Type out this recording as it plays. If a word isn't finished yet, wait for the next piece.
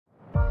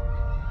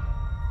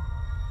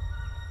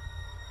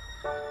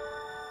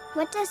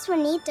What does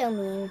sueñito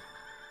mean?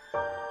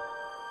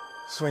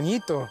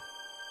 Sueñito.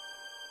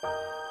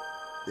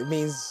 It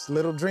means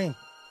little dream.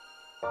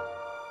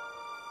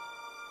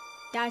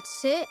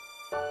 That's it?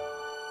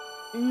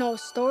 No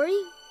story?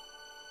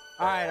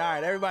 All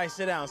right, everybody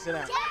sit down.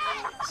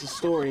 It's a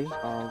story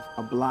of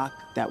a block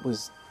that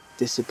was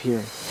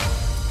disappearing.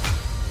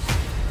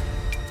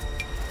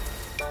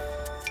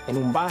 In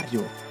un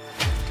barrio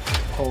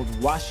called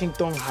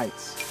Washington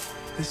Heights.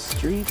 The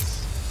streets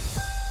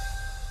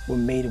were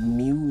made of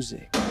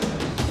music.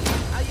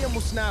 I am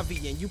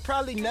Usnavi, and you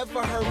probably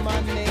never heard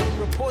my name.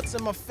 Reports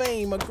of my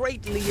fame are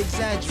greatly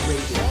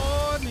exaggerated.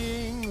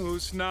 Morning,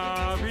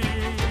 Usnavi.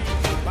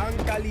 Pan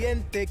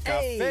caliente,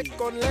 café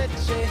con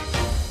leche.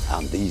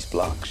 On these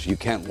blocks, you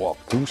can't walk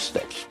 2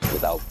 steps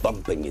without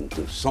bumping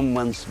into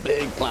someone's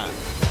big plan.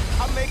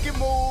 I'm making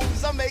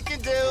moves, I'm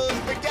making deals,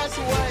 but guess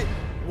what?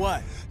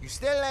 What? You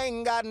still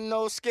ain't got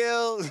no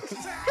skills.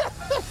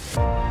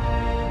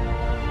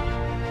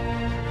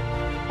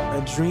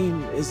 A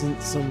dream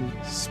isn't some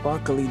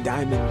sparkly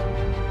diamond.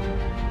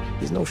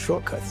 There's no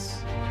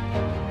shortcuts.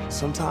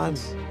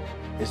 Sometimes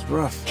it's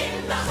rough.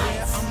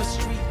 Yeah, I'm a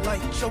street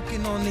light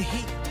choking on the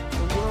heat.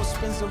 The world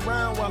spins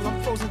around while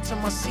I'm frozen to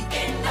my seat.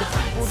 The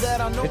people that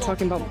I know. They're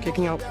talking about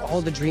kicking out all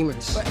the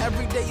dreamers. But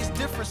every day is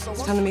different, so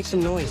It's time to make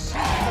some noise.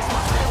 my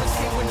parents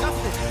came with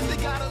nothing.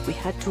 They gotta We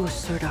had to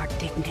assert our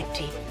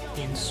dignity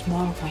in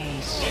small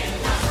ways.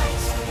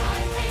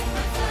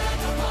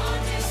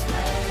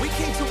 We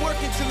came to work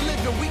and to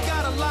live, and we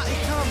got a lot in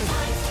common.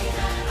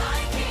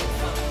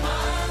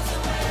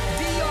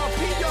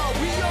 DRPR,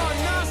 we are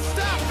not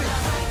stopping.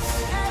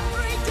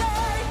 Every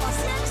day,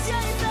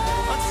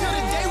 until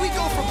the day we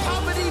go from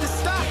poverty to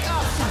stock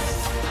options.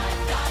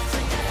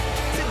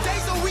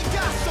 Today's all we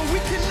got, so we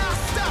cannot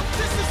stop.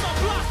 This is our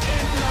block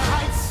in the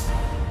heights.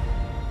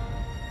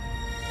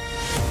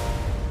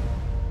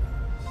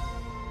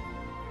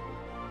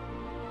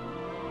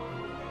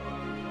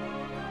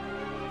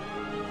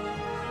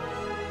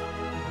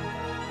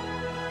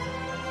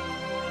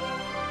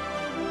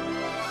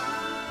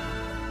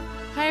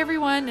 Hi,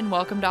 everyone, and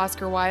welcome to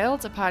Oscar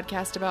Wilde, a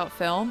podcast about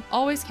film,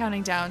 always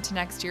counting down to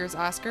next year's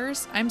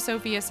Oscars. I'm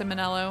Sophia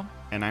Simonello,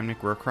 And I'm Nick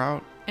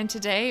Rookrout. and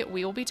today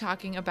we will be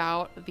talking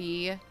about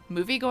the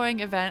movie-going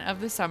event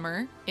of the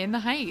summer, In the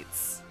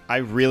Heights. I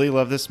really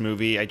love this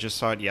movie. I just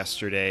saw it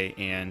yesterday,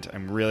 and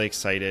I'm really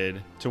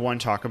excited to, 1,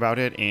 talk about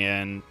it,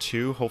 and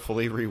 2,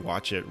 hopefully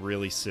rewatch it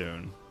really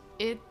soon.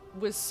 It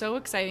was so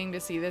exciting to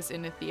see this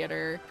in a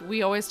theater.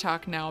 We always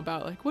talk now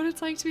about like what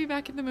it's like to be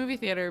back in the movie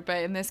theater,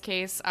 but in this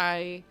case,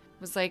 I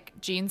was like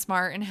Jean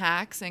Smart and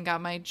Hacks and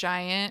got my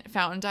giant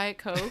Fountain Diet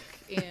Coke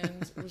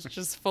and was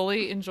just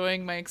fully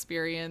enjoying my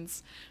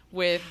experience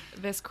with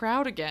this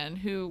crowd again,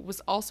 who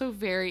was also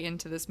very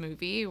into this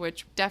movie,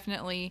 which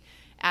definitely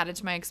added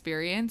to my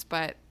experience.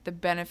 But the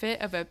benefit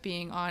of it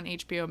being on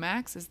HBO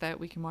Max is that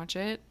we can watch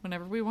it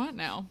whenever we want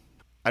now.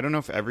 I don't know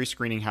if every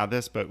screening had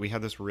this, but we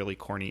had this really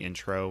corny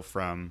intro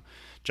from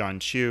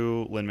John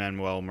Chu,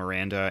 Lin-Manuel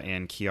Miranda,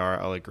 and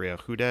Chiara Alegria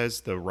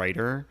Hudes, the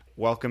writer,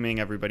 welcoming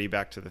everybody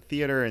back to the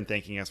theater and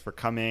thanking us for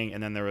coming.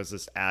 And then there was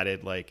this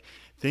added, like,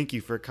 thank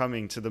you for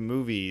coming to the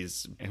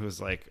movies. It was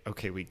like,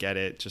 okay, we get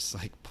it. Just,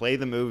 like, play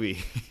the movie.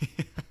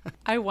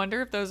 I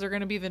wonder if those are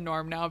going to be the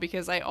norm now,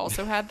 because I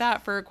also had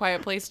that for A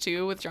Quiet Place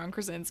 2 with John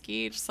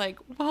Krasinski. Just like,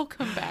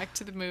 welcome back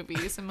to the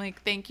movies. I'm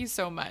like, thank you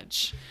so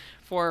much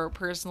for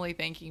personally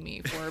thanking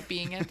me for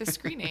being at the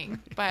screening.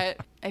 But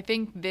I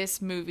think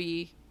this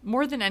movie,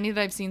 more than any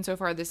that I've seen so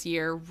far this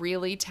year,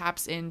 really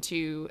taps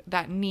into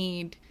that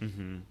need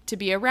to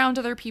be around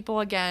other people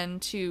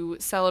again, to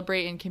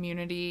celebrate in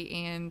community,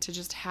 and to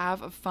just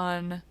have a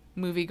fun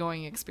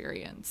movie-going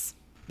experience.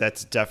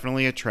 That's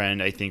definitely a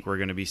trend I think we're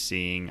going to be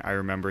seeing. I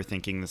remember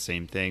thinking the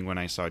same thing when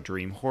I saw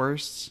Dream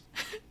Horse,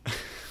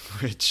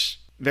 which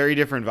very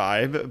different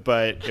vibe,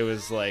 but it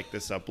was like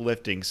this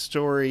uplifting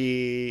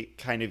story,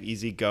 kind of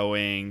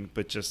easygoing,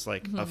 but just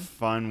like a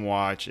fun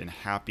watch and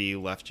happy,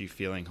 left you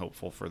feeling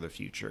hopeful for the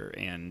future.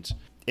 And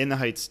In the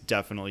Heights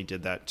definitely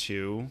did that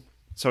too.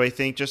 So I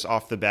think just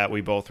off the bat,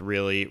 we both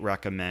really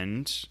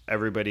recommend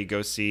everybody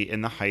go see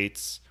In the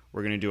Heights.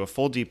 We're going to do a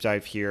full deep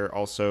dive here.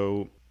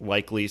 Also,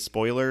 likely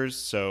spoilers,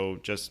 so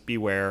just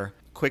beware.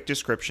 Quick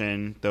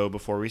description, though,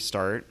 before we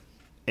start.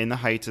 In the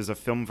Heights is a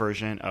film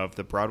version of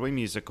the Broadway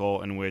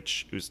musical in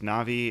which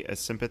Usnavi, a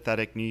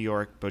sympathetic New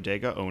York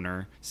bodega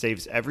owner,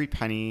 saves every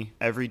penny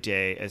every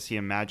day as he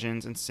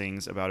imagines and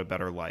sings about a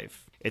better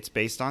life. It's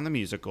based on the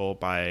musical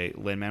by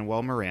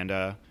Lin-Manuel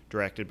Miranda,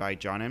 directed by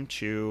John M.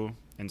 Chu,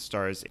 and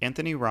stars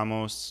Anthony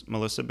Ramos,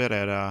 Melissa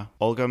Barrera,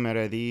 Olga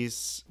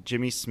Merediz,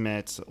 Jimmy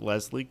Smits,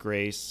 Leslie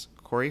Grace,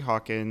 Corey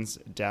Hawkins,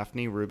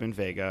 Daphne Rubin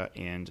Vega,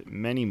 and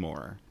many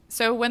more.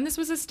 So when this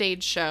was a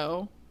stage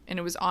show and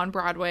it was on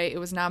Broadway, it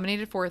was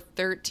nominated for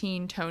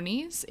 13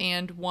 Tonys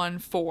and won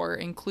 4,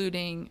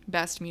 including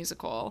Best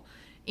Musical.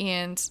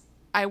 And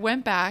I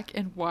went back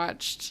and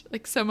watched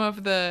like some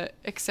of the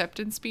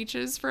acceptance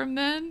speeches from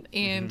then,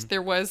 and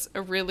there was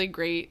a really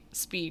great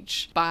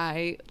speech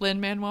by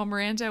Lin-Manuel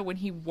Miranda when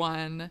he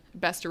won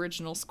Best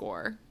Original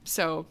Score.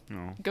 So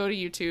go to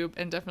YouTube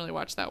and definitely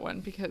watch that one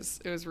because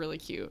it was really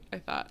cute, I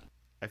thought.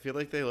 I feel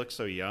like they look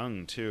so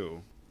young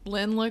too.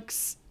 Lin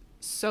looks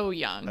so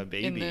young A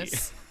baby. in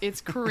this.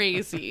 It's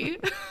crazy.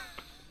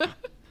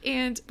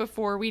 And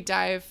before we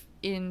dive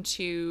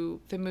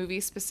into the movie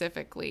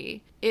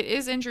specifically, it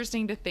is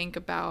interesting to think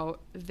about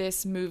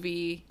this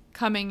movie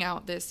coming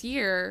out this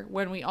year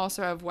when we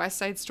also have West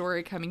Side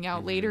Story coming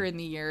out later in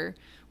the year,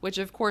 which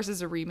of course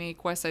is a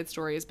remake. West Side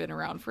Story has been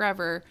around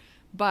forever,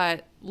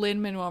 but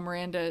Lin-Manuel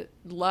Miranda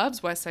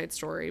loves West Side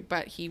Story,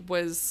 but he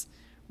was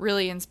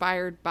really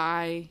inspired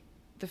by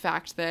the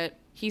fact that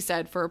he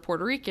said for a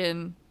Puerto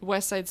Rican,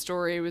 West Side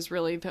Story was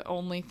really the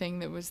only thing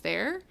that was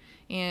there.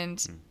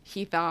 And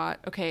he thought,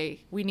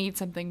 okay, we need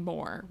something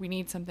more. We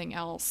need something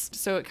else.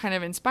 So it kind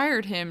of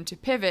inspired him to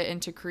pivot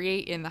and to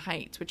create In the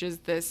Heights, which is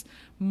this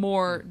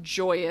more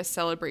joyous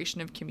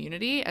celebration of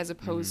community as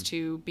opposed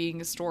to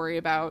being a story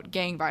about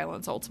gang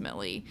violence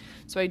ultimately.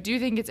 So I do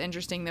think it's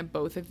interesting that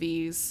both of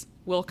these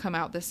will come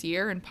out this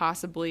year and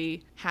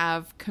possibly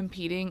have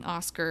competing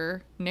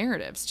Oscar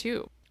narratives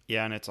too.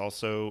 Yeah, and it's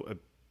also a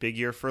big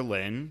year for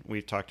Lin.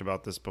 We've talked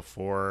about this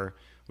before.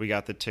 We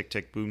got the Tick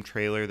Tick Boom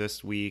trailer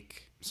this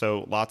week.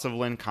 So lots of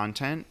Lin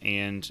content,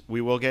 and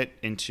we will get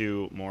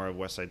into more of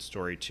West Side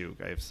Story too.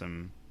 I have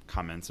some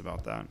comments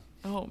about that.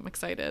 Oh, I'm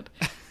excited.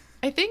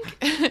 I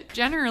think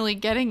generally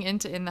getting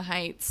into In the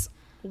Heights,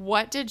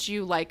 what did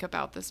you like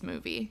about this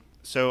movie?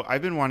 So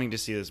I've been wanting to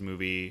see this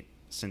movie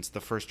since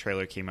the first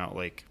trailer came out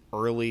like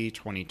early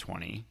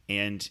 2020.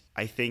 And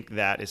I think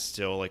that is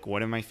still like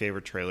one of my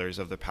favorite trailers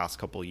of the past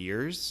couple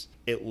years.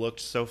 It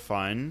looked so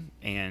fun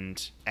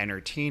and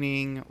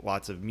entertaining,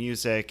 lots of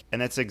music,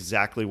 and that's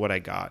exactly what I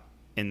got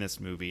in this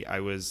movie. I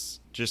was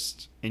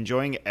just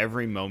enjoying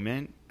every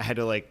moment. I had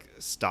to like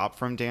stop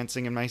from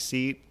dancing in my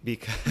seat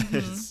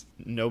because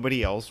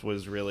nobody else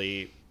was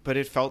really, but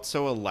it felt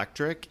so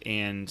electric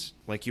and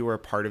like you were a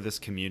part of this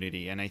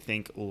community. And I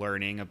think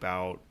learning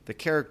about the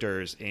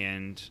characters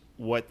and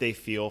what they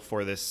feel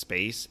for this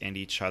space and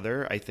each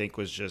other, I think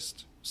was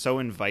just so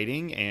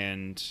inviting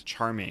and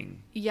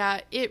charming.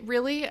 Yeah, it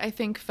really, I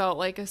think, felt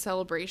like a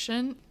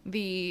celebration.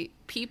 The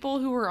people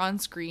who were on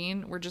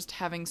screen were just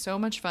having so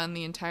much fun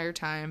the entire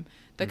time.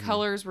 The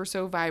colors were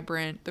so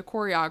vibrant. The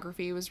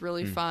choreography was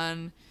really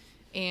fun.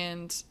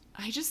 And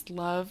I just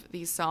love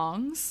these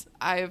songs.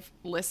 I've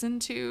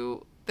listened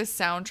to the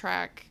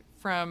soundtrack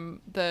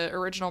from the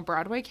original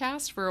Broadway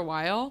cast for a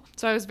while.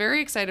 So I was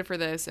very excited for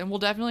this. And we'll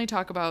definitely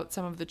talk about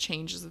some of the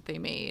changes that they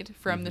made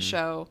from the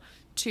show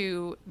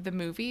to the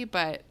movie,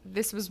 but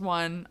this was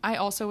one I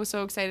also was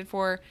so excited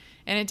for,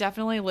 and it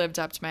definitely lived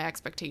up to my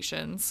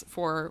expectations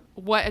for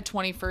what a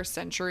 21st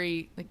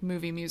century like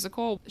movie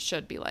musical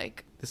should be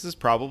like. This is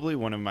probably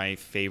one of my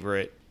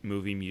favorite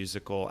movie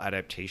musical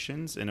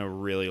adaptations in a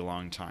really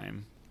long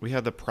time. We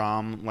had The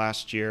Prom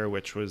last year,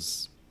 which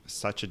was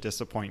such a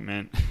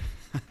disappointment.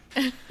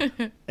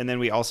 And then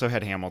we also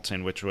had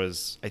Hamilton, which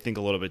was, I think,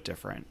 a little bit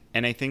different.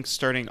 And I think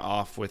starting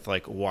off with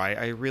like why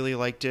I really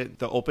liked it,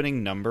 the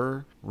opening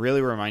number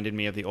really reminded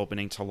me of the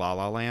opening to La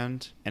La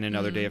Land and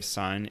Another Day of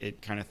Sun.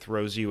 It kind of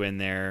throws you in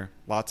there,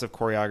 lots of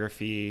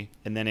choreography,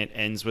 and then it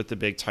ends with the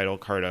big title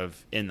card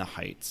of In the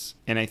Heights.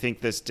 And I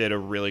think this did a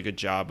really good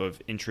job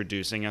of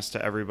introducing us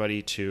to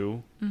everybody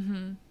too.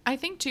 I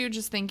think too,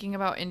 just thinking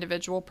about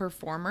individual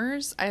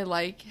performers, I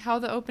like how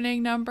the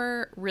opening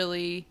number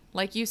really,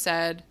 like you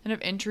said, kind of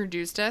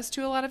introduced us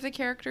to a lot of the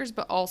characters,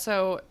 but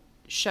also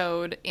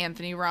showed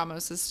Anthony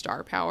Ramos's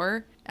star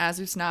power as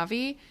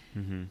Usnavi.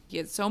 He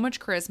had so much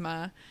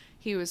charisma.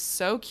 He was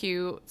so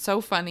cute, so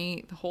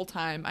funny the whole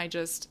time. I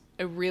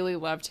really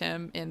loved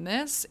him in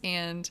this.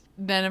 And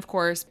then, of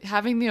course,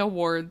 having the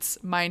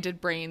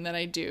awards-minded brain that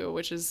I do,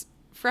 which is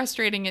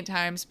frustrating at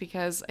times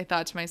because I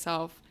thought to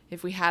myself,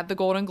 if we had the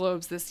Golden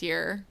Globes this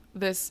year,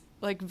 this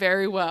like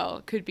very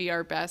well could be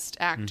our best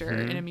actor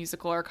in a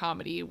musical or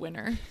comedy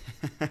winner.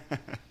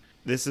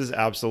 This is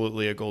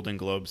absolutely a Golden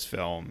Globes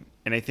film,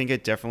 and I think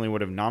it definitely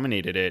would have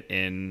nominated it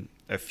in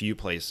a few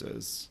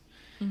places.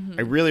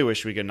 I really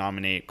wish we could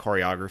nominate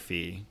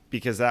choreography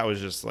because that was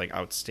just like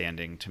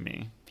outstanding to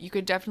me. You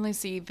could definitely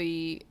see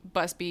the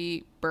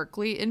Busby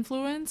Berkeley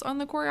influence on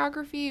the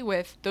choreography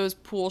with those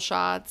pool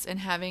shots and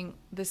having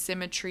the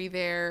symmetry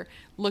there,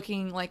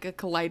 looking like a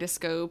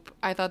kaleidoscope.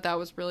 I thought that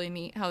was really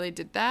neat how they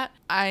did that.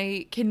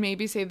 I can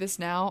maybe say this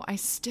now. I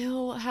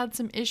still had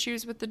some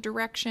issues with the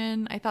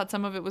direction. I thought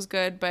some of it was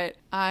good, but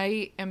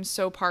I am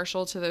so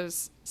partial to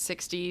those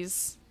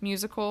 60s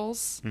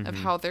musicals of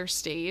how they're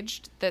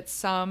staged that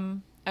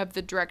some of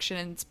the direction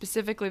and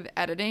specifically the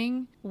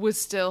editing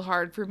was still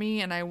hard for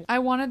me, and I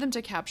wanted them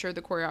to capture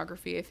the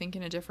choreography, I think,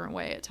 in a different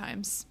way at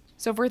times.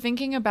 So if we're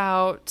thinking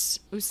about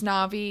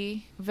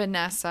Usnavi,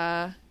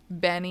 Vanessa,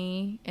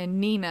 Benny,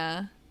 and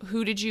Nina,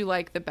 who did you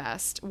like the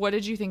best? What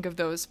did you think of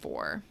those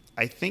four?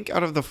 I think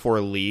out of the four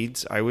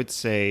leads, I would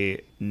say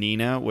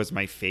Nina was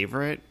my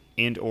favorite,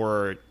 and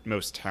or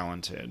most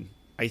talented.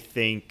 I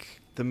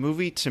think the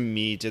movie to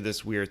me did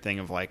this weird thing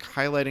of like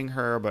highlighting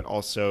her, but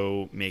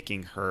also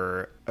making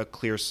her a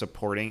clear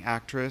supporting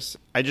actress.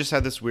 I just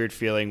had this weird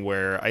feeling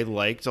where I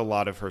liked a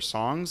lot of her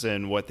songs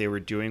and what they were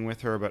doing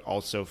with her, but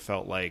also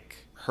felt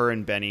like her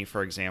and Benny,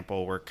 for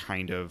example, were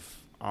kind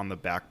of on the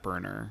back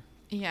burner.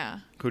 Yeah.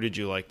 Who did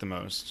you like the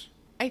most?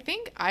 I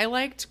think I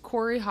liked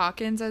Corey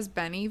Hawkins as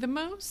Benny the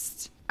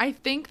most. I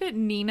think that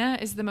Nina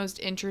is the most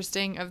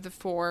interesting of the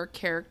 4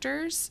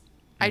 characters.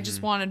 I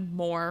just wanted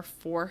more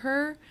for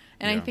her.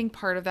 And I think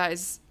part of that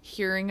is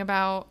hearing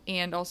about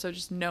and also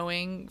just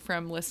knowing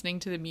from listening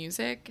to the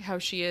music how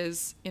she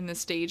is in the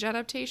stage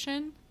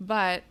adaptation.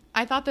 But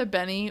I thought that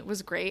Benny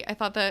was great. I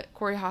thought that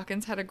Corey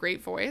Hawkins had a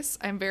great voice.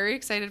 I'm very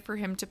excited for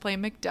him to play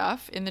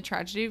Macduff in The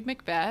Tragedy of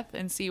Macbeth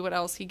and see what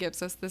else he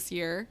gives us this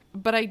year.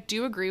 But I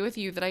do agree with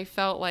you that I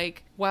felt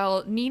like,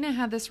 well, Nina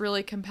had this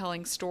really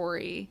compelling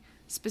story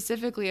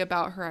specifically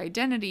about her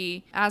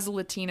identity as a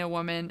Latina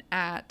woman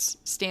at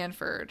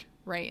Stanford,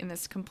 right? In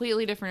this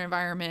completely different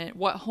environment,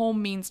 what home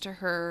means to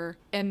her,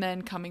 and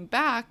then coming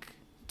back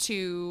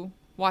to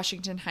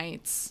Washington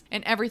Heights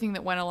and everything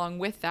that went along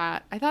with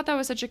that. I thought that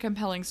was such a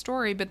compelling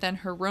story, but then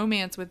her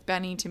romance with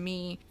Benny to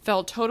me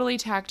felt totally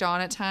tacked on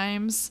at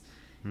times.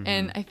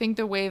 And I think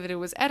the way that it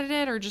was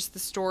edited or just the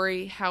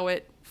story, how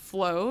it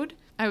flowed,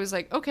 I was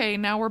like, okay,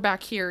 now we're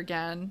back here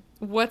again.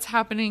 What's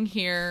happening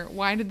here?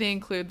 Why did they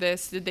include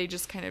this? Did they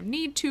just kind of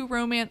need 2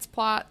 romance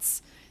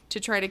plots to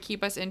try to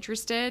keep us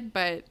interested?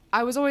 But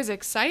I was always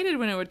excited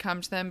when it would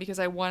come to them because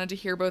I wanted to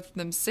hear both of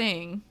them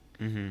sing.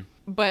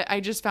 But I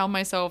just found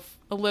myself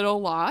a little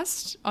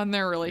lost on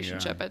their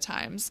relationship at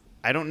times.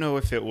 I don't know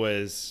if it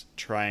was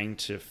trying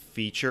to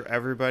feature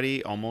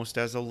everybody almost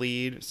as a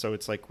lead, so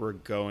it's like we're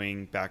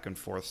going back and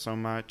forth so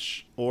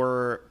much.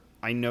 Or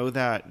I know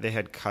that they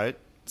had cut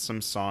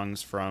some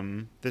songs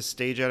from this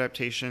stage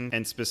adaptation,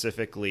 and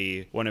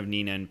specifically one of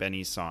Nina and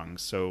Benny's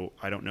songs, so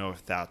I don't know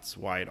if that's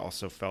why it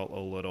also felt a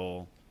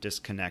little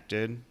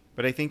disconnected.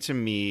 But I think to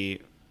me,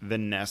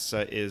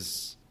 Vanessa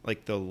is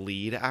like the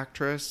lead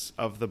actress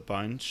of the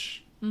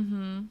bunch.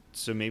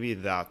 So maybe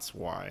that's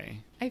why.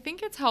 I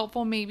think it's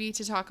helpful maybe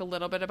to talk a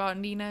little bit about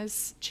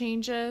Nina's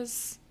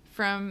changes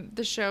from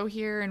the show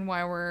here and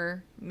why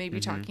we're maybe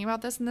talking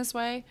about this in this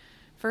way.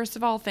 First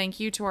of all, thank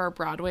you to our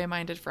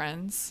Broadway-minded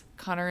friends,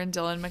 Connor and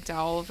Dylan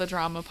McDowell of the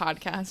Drama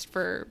Podcast,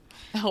 for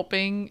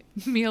helping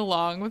me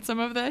along with some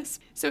of this.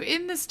 So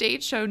in the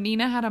stage show,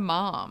 Nina had a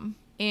mom,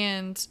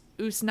 and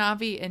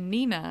Usnavi and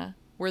Nina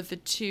were the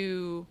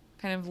 2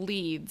 kind of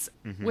leads,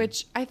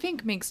 which I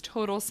think makes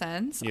total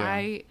sense. Yeah.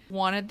 I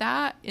wanted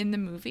that in the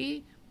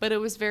movie, but it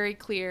was very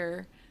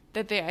clear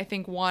that they, I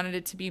think, wanted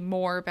it to be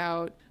more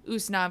about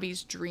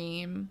Usnavi's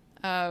dream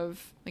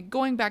of like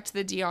going back to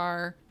the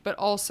DR, but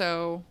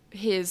also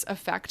his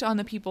effect on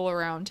the people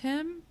around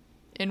him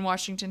in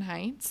Washington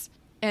Heights,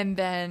 and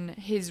then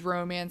his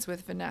romance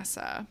with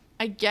Vanessa.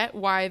 I get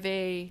why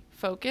they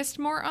focused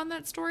more on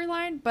that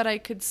storyline, but I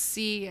could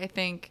see, I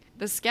think,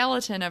 the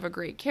skeleton of a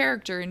great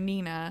character in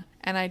Nina,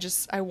 and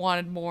I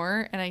wanted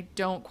more, and I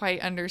don't quite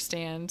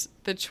understand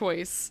the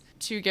choice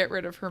to get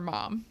rid of her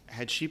mom.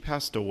 Had she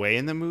passed away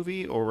in the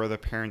movie, or were the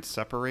parents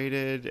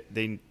separated?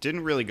 They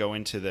didn't really go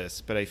into this,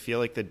 but I feel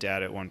like the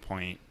dad at one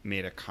point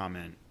made a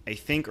comment, I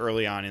think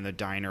early on in the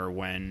diner,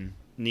 when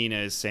Nina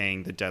is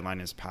saying the deadline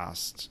is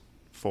passed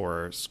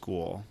for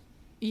school.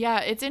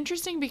 Yeah, it's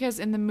interesting because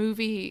in the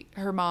movie,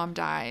 her mom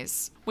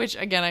dies, which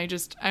again,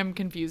 I'm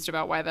confused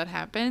about why that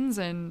happens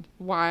and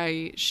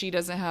why she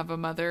doesn't have a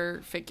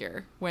mother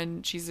figure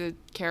when she's a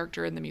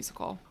character in the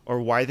musical. Or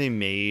why they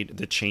made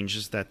the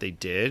changes that they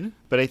did.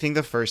 But I think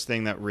the first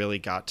thing that really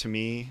got to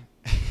me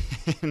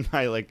in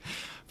my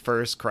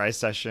first cry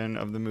session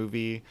of the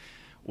movie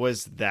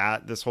was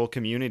that this whole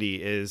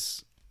community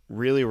is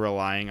really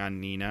relying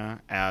on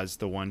Nina as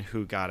the one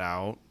who got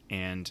out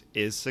and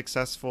is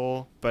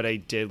successful. But I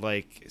did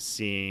like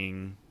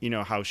seeing,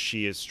 how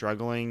she is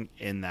struggling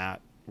in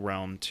that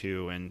realm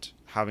too, and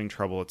having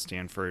trouble at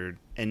Stanford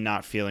and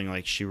not feeling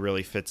like she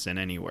really fits in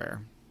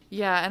anywhere.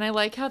 Yeah, and I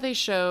like how they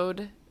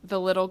showed the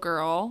little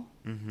girl.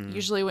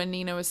 Usually when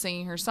Nina was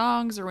singing her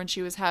songs or when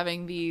she was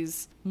having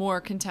these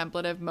more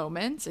contemplative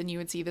moments, and you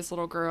would see this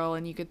little girl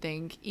and you could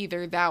think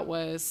either that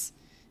was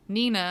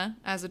Nina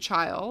as a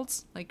child,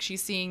 like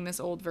she's seeing this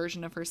old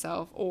version of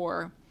herself,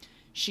 or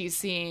she's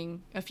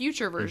seeing a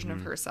future version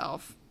of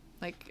herself,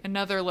 like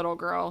another little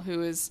girl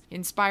who is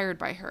inspired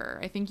by her.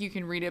 I think you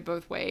can read it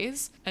both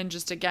ways, and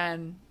just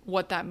again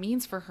what that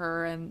means for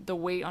her and the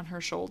weight on her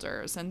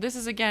shoulders. And this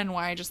is again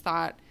why I just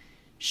thought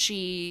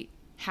she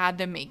had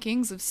the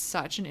makings of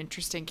such an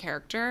interesting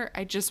character.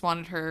 I just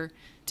wanted her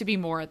to be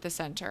more at the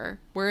center.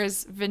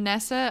 Whereas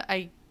Vanessa,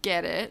 I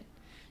get it.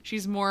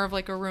 She's more of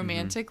like a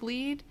romantic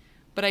lead,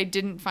 but I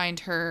didn't find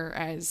her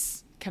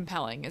as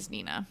compelling as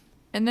Nina.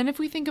 And then if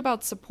we think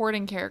about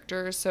supporting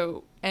characters,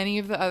 so any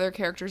of the other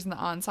characters in the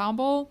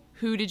ensemble,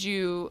 who did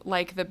you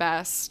like the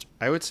best?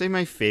 I would say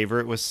my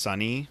favorite was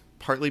Sonny,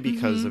 partly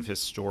because of his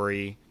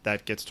story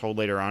that gets told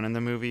later on in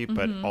the movie,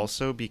 but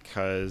also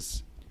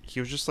because He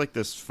was just like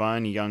this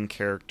fun young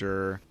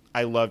character.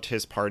 I loved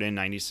his part in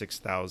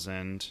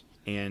 96,000.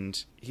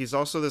 And he's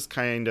also this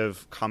kind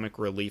of comic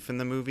relief in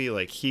the movie.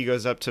 Like, he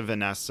goes up to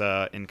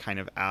Vanessa and kind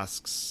of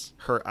asks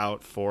her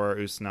out for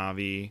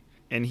Usnavi.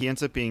 And he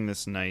ends up being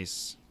this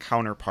nice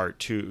counterpart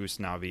to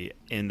Usnavi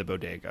in the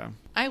bodega.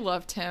 I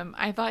loved him.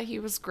 I thought he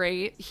was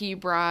great. He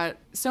brought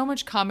so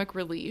much comic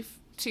relief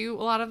to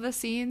a lot of the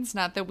scenes.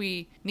 Not that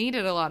we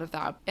needed a lot of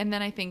that. And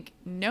then I think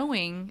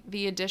knowing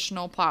the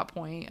additional plot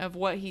point of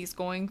what he's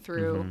going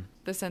through,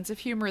 the sense of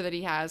humor that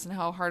he has and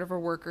how hard of a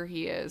worker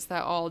he is,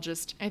 that all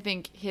just, I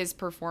think his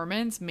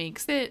performance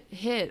makes it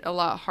hit a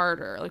lot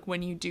harder. Like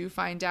when you do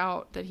find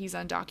out that he's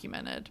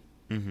undocumented.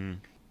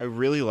 I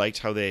really liked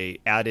how they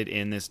added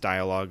in this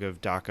dialogue of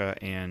Daka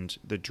and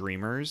the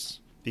Dreamers,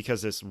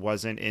 because this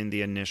wasn't in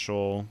the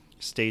initial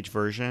stage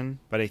version,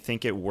 but I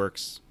think it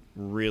works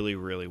really,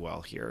 really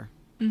well here.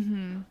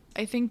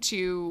 I think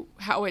too,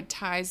 how it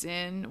ties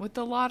in with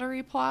the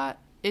lottery plot,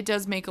 it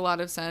does make a lot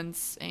of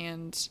sense,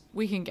 and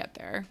we can get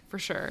there for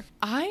sure.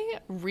 I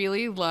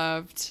really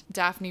loved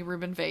Daphne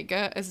Rubin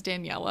Vega as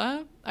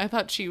Daniela. I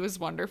thought she was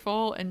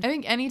wonderful, and I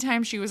think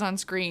anytime she was on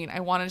screen,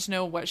 I wanted to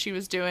know what she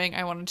was doing.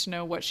 I wanted to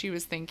know what she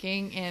was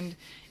thinking, and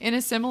in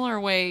a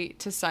similar way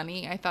to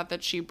Sunny, I thought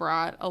that she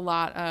brought a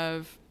lot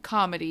of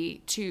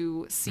comedy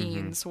to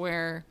scenes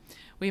where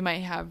we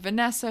might have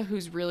Vanessa,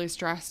 who's really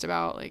stressed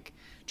about like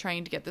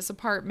trying to get this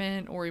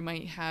apartment, or we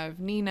might have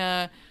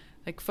Nina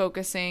like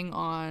focusing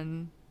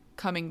on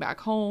coming back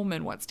home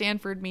and what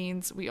Stanford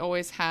means. We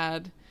always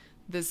had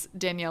this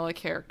Daniela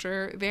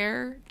character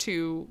there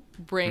to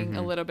bring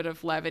a little bit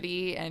of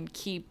levity and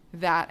keep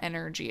that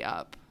energy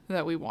up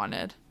that we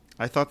wanted.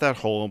 I thought that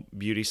whole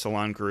beauty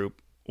salon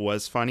group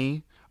was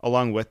funny.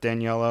 Along with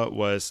Daniela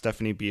was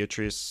Stephanie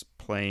Beatrice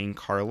playing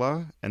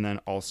Carla, and then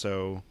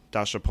also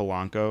Dasha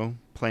Polanco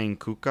playing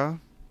Kuka.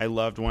 I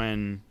loved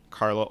when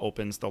Carla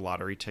opens the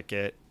lottery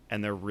ticket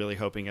and they're really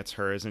hoping it's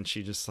hers, and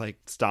she just like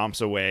stomps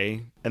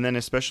away. And then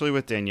especially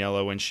with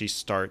Daniela, when she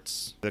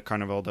starts the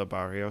Carnaval del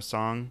Barrio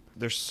song,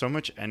 there's so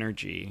much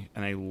energy,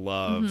 and I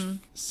love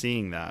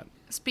seeing that.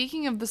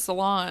 Speaking of the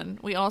salon,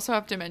 we also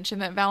have to mention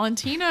that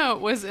Valentina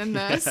was in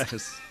this.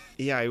 Yes.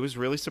 Yeah, I was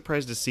really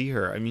surprised to see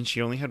her. I mean,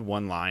 she only had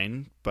one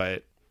line,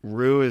 but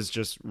Rue is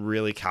just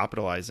really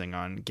capitalizing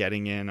on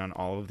getting in on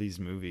all of these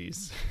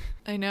movies.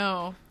 I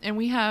know. And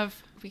we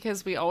have,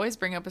 because we always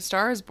bring up A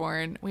Star is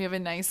Born, we have a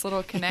nice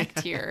little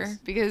connect here,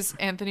 because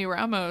Anthony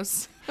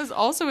Ramos was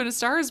also in A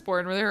Star is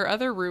Born, where there are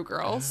other Rue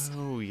girls.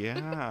 Oh,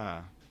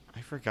 yeah.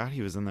 I forgot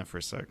he was in that for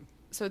a sec.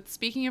 So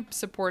speaking of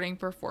supporting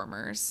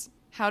performers,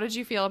 how did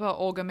you feel about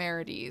Olga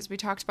Merediz? We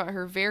talked about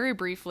her very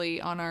briefly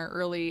on our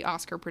early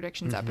Oscar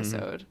predictions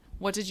episode.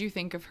 What did you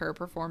think of her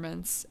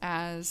performance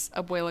as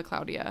Abuela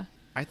Claudia?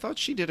 I thought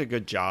she did a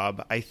good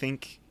job. I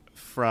think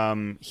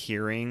from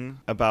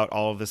hearing about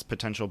all of this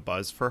potential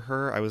buzz for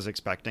her, I was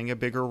expecting a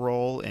bigger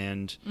role.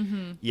 And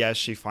yes,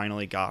 she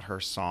finally got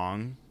her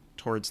song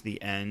towards the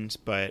end,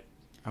 but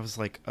I was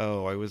like,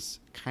 oh, I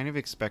was kind of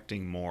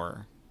expecting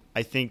more.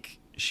 I think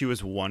she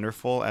was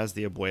wonderful as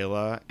the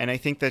Abuela, and I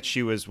think that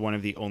she was one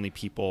of the only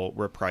people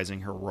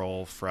reprising her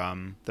role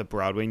from the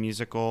Broadway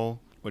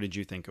musical. What did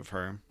you think of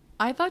her?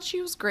 I thought she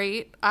was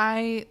great.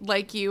 I,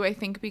 like you, I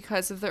think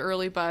because of the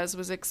early buzz,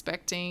 was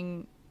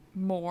expecting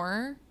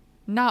more.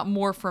 Not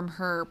more from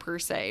her per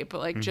se, but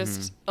like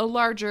just a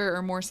larger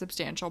or more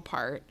substantial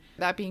part.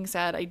 That being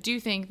said, I do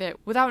think that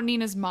without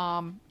Nina's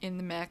mom in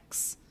the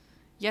mix,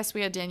 yes,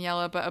 we had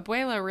Daniela, but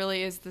Abuela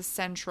really is the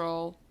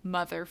central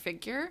mother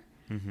figure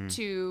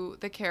to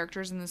the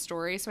characters in the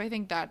story. So I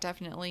think that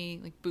definitely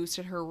like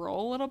boosted her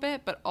role a little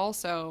bit, but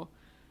also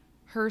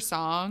her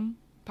song,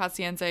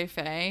 Pacienza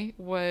Fe,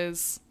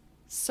 was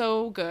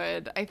so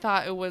good. I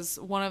thought it was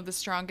one of the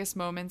strongest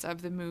moments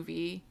of the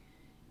movie.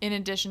 In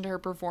addition to her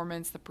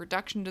performance, the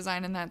production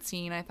design in that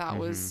scene I thought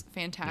was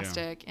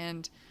fantastic. Yeah.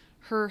 And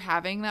her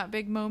having that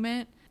big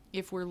moment,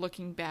 if we're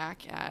looking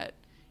back at,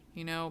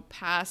 you know,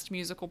 past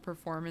musical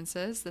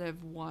performances that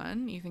have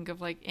won, you think of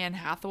like Anne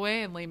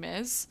Hathaway and Les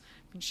Mis,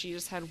 and she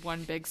just had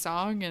one big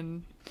song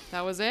and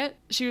that was it.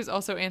 She was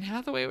also Anne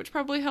Hathaway, which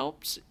probably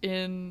helped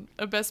in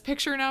a Best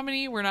Picture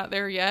nominee. We're not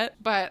there yet.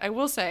 But I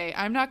will say,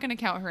 I'm not going to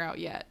count her out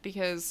yet,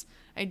 because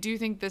I do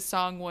think this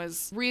song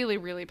was really,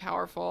 really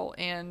powerful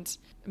and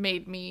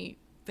made me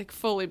like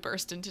fully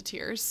burst into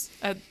tears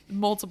at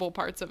multiple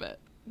parts of it.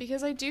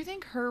 Because I do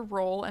think her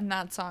role in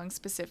that song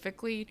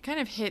specifically kind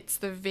of hits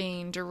the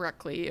vein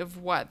directly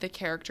of what the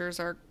characters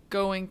are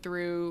going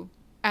through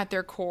at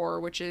their core,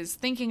 which is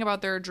thinking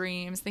about their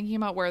dreams, thinking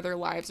about where their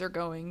lives are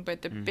going.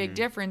 But the big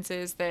difference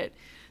is that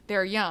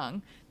they're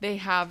young. They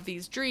have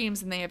these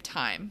dreams and they have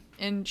time.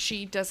 And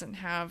she doesn't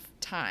have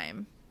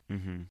time.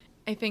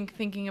 I think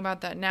thinking about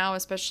that now,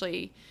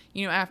 especially,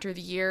 you know, after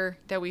the year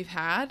that we've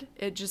had,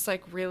 it just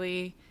like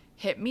really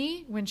hit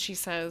me when she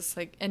says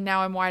like, and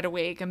now I'm wide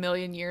awake, a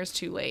million years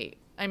too late.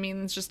 I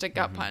mean, it's just a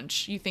gut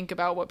punch. You think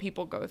about what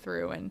people go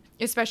through, and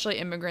especially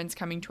immigrants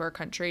coming to our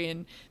country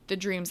and the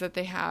dreams that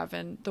they have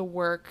and the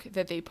work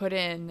that they put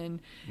in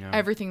and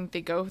everything that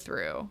they go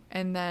through.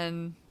 And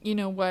then, you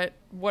know,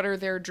 what are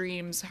their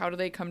dreams? How do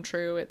they come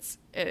true? It's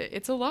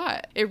a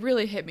lot. It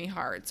really hit me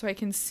hard. So I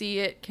can see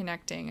it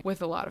connecting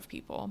with a lot of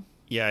people.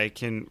 Yeah, I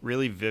can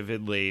really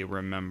vividly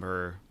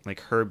remember like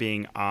her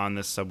being on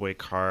the subway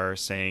car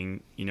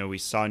saying, you know, we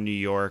saw New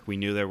York, we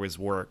knew there was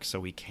work, so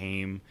we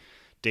came.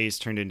 Days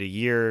turned into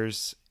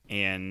years,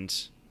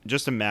 and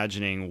just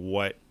imagining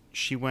what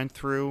she went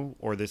through,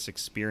 or this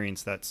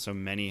experience that so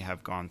many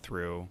have gone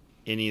through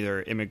in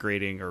either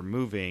immigrating or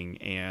moving,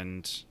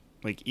 and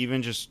like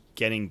even just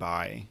getting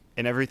by,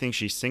 and everything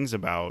she sings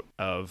about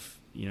of,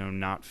 you know,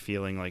 not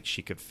feeling like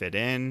she could fit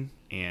in,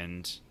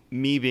 and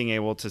me being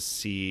able to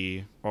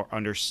see or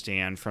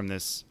understand from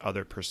this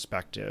other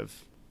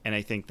perspective. And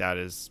I think that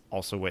is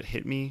also what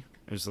hit me.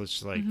 It was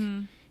just like,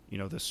 you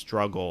know, the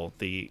struggle,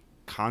 the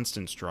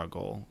constant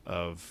struggle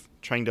of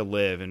trying to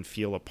live and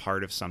feel a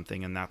part of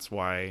something. And that's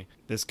why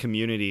this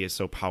community is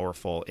so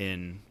powerful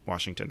in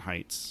Washington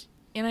Heights.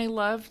 And I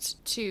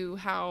loved too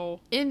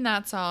how in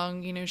that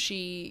song, you know,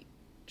 she's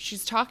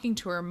talking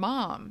to her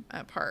mom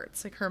at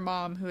parts, like her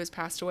mom who has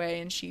passed away,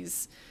 and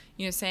she's,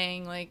 you know,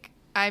 saying like,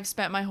 I've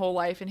spent my whole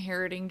life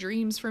inheriting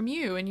dreams from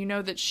you, and you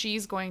know that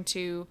she's going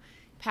to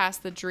pass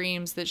the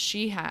dreams that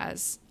she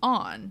has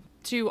on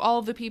to all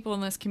of the people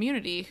in this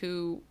community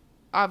who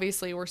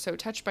obviously were so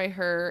touched by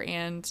her.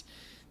 And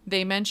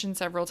they mentioned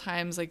several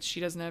times like she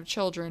doesn't have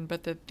children,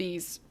 but that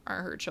these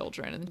are her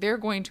children and they're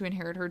going to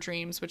inherit her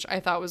dreams, which I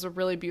thought was a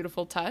really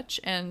beautiful touch.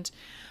 And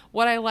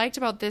what I liked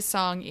about this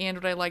song and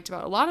what I liked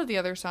about a lot of the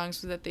other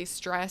songs was that they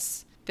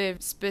stress the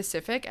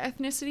specific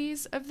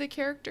ethnicities of the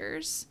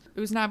characters.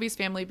 Usnavi's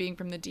family being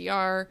from the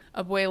DR,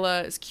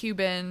 Abuela is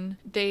Cuban.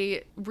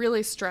 They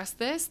really stress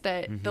this,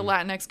 that the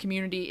Latinx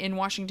community in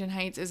Washington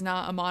Heights is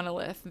not a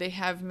monolith. They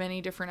have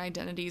many different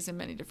identities and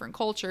many different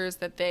cultures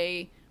that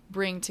they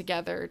bring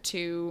together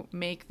to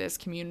make this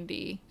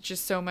community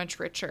just so much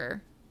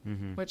richer,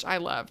 which I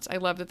loved. I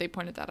love that they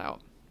pointed that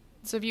out.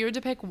 So if you had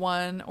to pick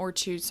one or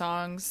two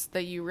songs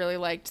that you really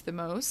liked the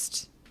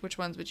most, which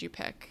ones would you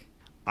pick?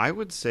 I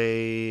would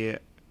say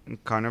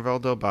Carnaval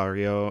del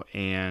Barrio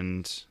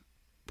and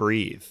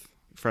Breathe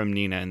from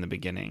Nina in the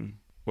beginning.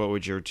 What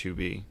would your two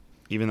be?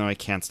 Even though I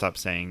can't stop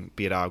saying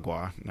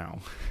Piragua now.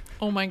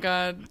 Oh my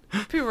God.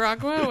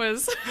 Piragua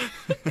was,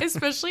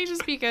 especially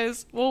just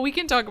because, well, we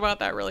can talk about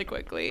that really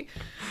quickly.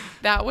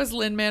 That was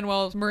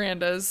Lin-Manuel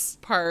Miranda's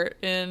part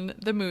in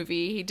the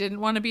movie. He didn't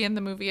want to be in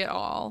the movie at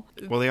all.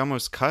 Well, they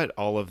almost cut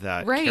all of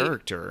that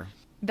character.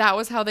 That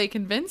was how they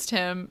convinced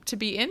him to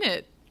be in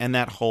it. And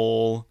that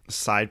whole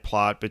side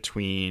plot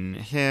between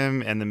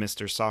him and the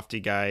Mr. Softy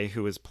guy,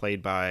 who was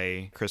played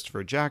by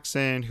Christopher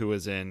Jackson, who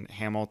was in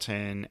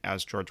Hamilton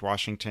as George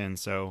Washington.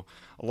 So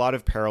a lot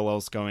of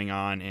parallels going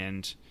on.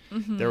 And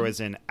there was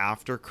an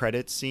after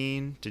credit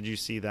scene. Did you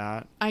see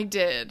that? I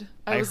did.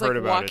 I was heard like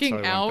about walking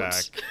it, so I out.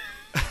 went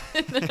back.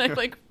 And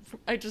then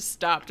I just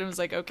stopped and was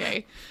like,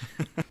 okay.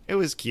 It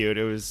was cute.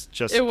 It was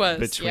just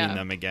between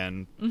them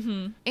again.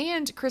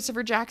 And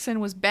Christopher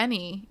Jackson was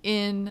Benny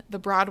in the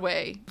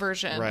Broadway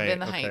version of In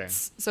the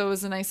Heights. So it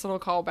was a nice little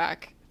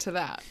callback to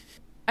that.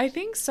 I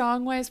think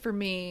song-wise for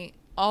me,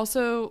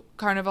 also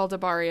Carnaval de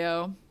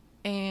Barrio.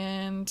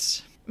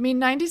 And I mean,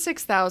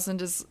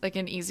 96,000 is like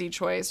an easy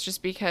choice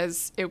just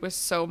because it was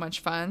so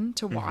much fun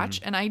to watch.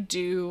 And I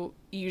do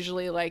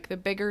usually like the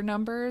bigger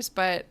numbers,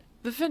 but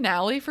the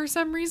finale, for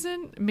some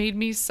reason, made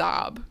me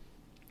sob.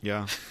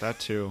 Yeah, that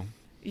too.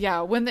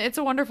 Yeah, when the It's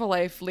a Wonderful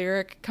Life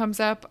lyric comes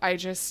up, I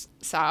just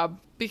sob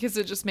because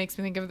it just makes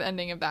me think of the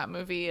ending of that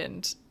movie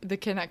and the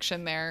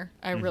connection there.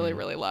 I really,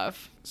 really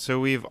love. So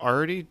we've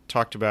already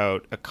talked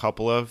about a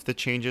couple of the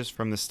changes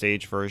from the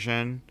stage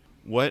version.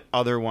 What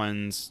other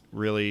ones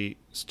really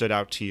stood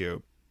out to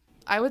you?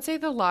 I would say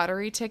the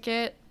lottery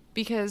ticket,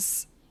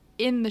 because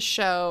in the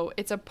show,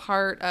 it's a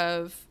part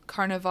of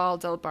Carnaval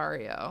del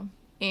Barrio.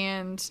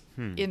 And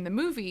in the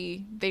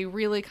movie, they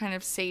really kind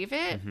of save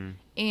it.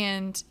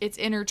 And it's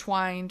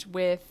intertwined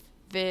with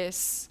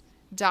this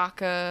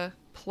DACA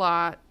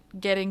plot,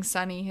 getting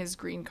Sonny his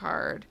green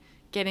card,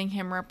 getting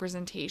him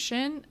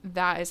representation.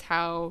 That is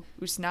how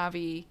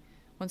Usnavi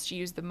wants to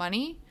use the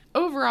money.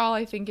 Overall,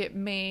 I think it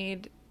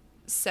made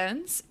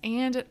sense.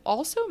 And it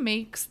also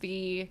makes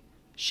the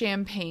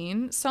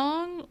Champagne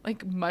song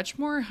like much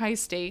more high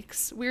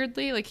stakes,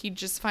 weirdly. Like he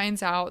just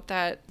finds out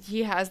that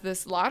he has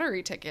this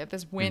lottery ticket,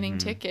 this winning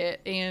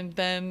ticket, and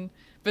then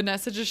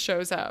Vanessa just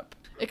shows up.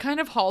 It kind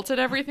of halted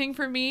everything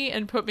for me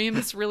and put me in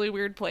this really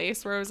weird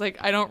place where I was like,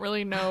 I don't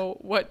really know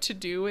what to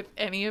do with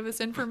any of this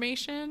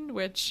information,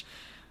 which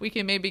we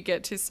can maybe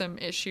get to some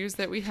issues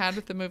that we had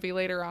with the movie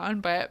later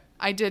on, but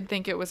I did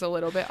think it was a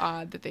little bit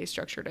odd that they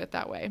structured it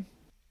that way.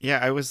 Yeah,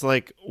 I was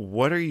like,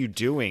 what are you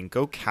doing?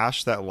 Go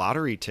cash that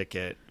lottery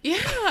ticket. Yeah,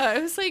 I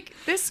was like,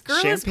 this girl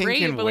Champagne is great,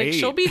 can but like wait.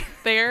 she'll be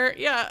there.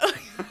 Yeah.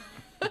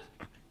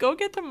 Go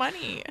get the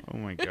money. Oh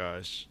my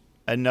gosh.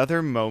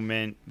 Another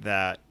moment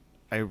that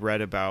I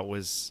read about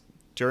was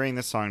during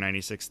the song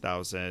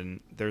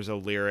 96,000, there's a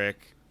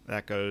lyric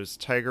that goes,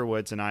 Tiger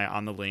Woods and I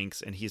on the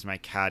links, and he's my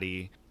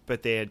caddy.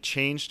 But they had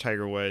changed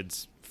Tiger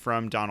Woods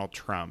from Donald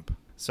Trump.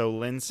 So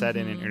Lynn said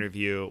in an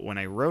interview, when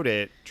I wrote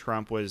it,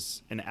 Trump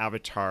was an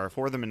avatar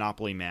for the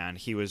Monopoly Man.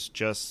 He was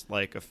just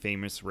like a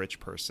famous rich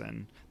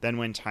person. Then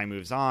when time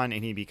moves on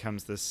and he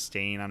becomes this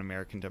stain on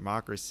American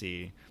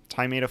democracy,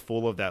 Time made a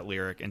fool of that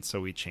lyric, and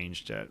so we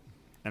changed it.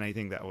 And I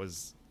think that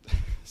was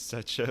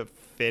such a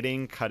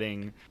fitting,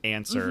 cutting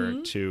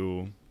answer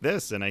to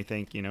this. And I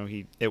think, you know,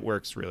 it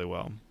works really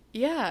well.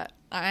 Yeah,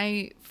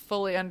 I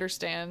fully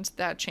understand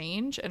that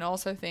change, and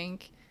also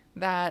think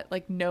that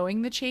like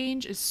knowing the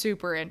change is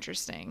super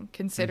interesting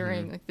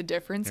considering like the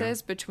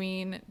differences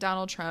between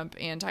Donald Trump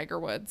and Tiger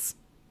Woods.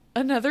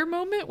 Another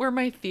moment where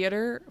my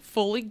theater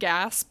fully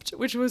gasped,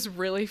 which was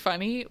really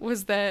funny,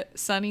 was that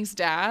Sonny's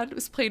dad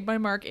was played by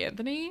Mark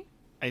Anthony.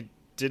 I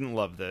didn't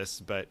love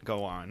this, but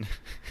go on.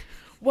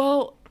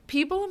 Well,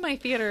 people in my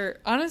theater,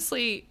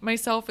 honestly,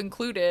 myself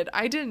included,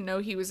 I didn't know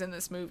he was in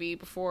this movie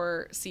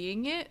before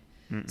seeing it.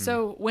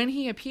 So when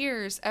he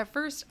appears, at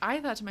first I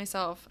thought to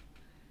myself,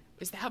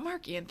 is that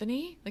Mark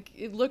Anthony? Like,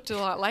 it looked a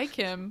lot like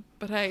him,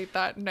 but I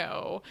thought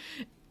no.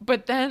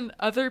 But then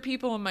other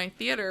people in my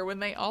theater, when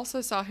they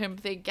also saw him,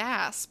 they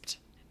gasped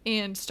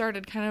and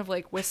started kind of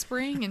like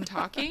whispering and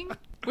talking,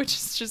 which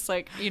is just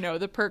like, you know,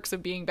 the perks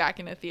of being back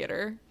in a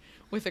theater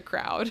with a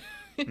crowd.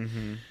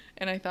 And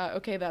I thought,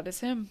 okay, that is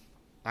him.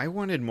 I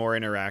wanted more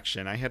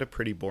interaction. I had a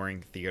pretty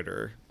boring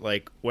theater.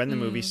 Like, when the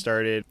movie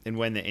started and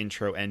when the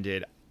intro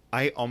ended,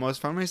 I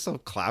almost found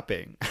myself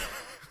clapping.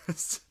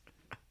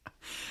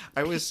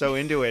 I was so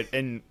into it,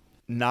 and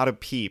not a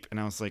peep. And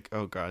I was like,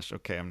 oh gosh,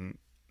 okay, I'm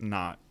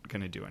not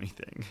going to do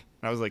anything. And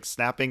I was like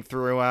snapping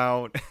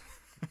throughout.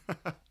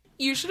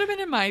 You should have been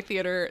in my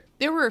theater.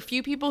 There were a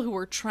few people who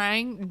were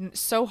trying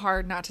so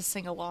hard not to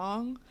sing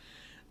along.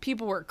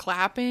 People were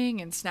clapping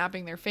and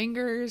snapping their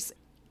fingers.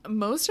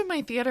 Most of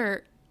my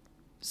theater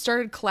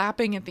started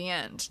clapping at the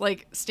end,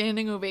 like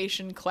standing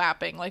ovation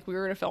clapping, like we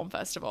were at a film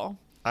festival.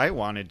 I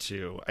wanted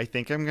to. I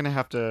think I'm going to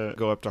have to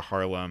go up to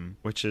Harlem,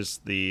 which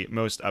is the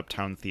most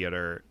uptown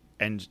theater,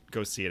 and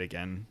go see it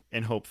again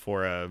and hope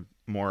for a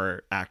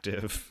more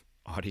active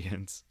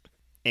audience.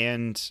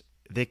 And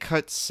they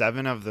cut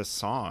 7 of the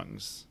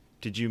songs.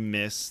 Did you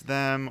miss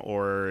them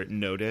or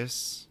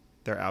notice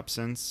their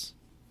absence?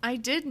 I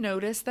did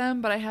notice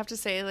them, but I have to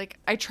say, like,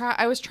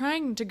 I was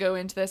trying to go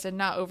into this and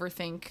not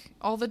overthink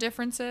all the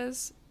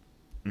differences,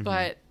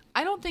 but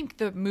I don't think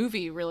the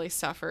movie really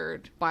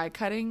suffered by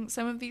cutting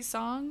some of these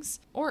songs,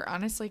 or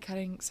honestly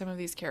cutting some of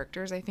these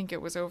characters. I think it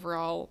was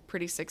overall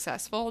pretty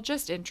successful.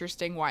 Just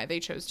interesting why they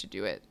chose to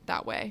do it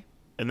that way.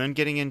 And then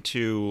getting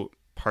into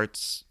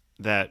parts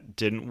that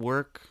didn't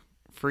work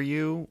for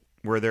you,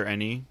 were there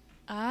any?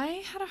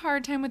 I had a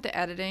hard time with the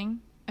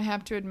editing, I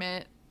have to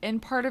admit. And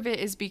part of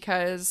it is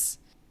because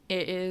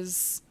it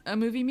is a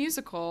movie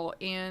musical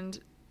and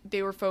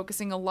they were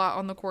focusing a lot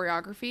on the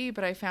choreography,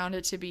 but I found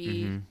it to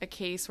be a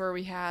case where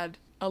we had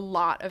a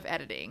lot of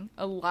editing,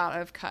 a lot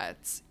of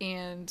cuts,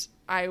 and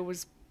I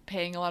was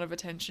paying a lot of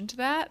attention to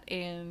that,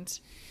 and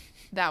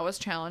that was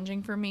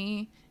challenging for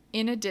me.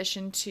 In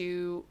addition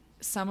to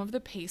some of the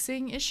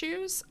pacing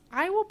issues,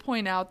 I will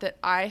point out that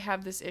I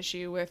have this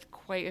issue with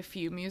quite a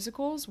few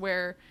musicals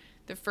where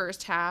the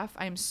first half,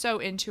 I'm so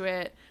into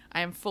it,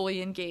 I am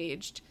fully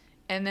engaged.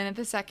 And then at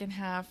the second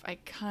half, I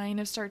kind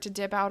of start to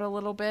dip out a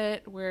little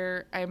bit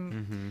where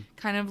I'm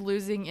kind of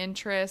losing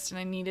interest and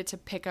I needed to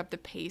pick up the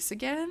pace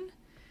again.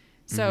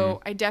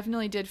 So I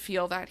definitely did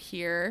feel that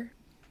here.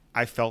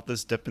 I felt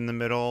this dip in the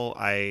middle.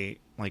 I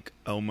like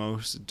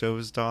almost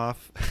dozed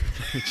off,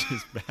 which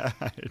is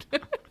bad.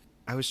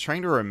 I was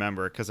trying to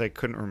remember because I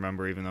couldn't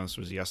remember even though this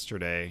was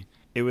yesterday.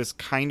 It was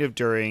kind of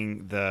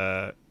during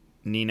the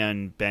Nina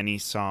and Benny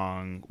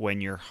song,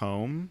 When You're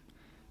Home.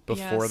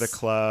 Before the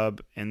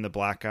club and the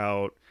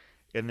blackout,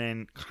 and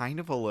then kind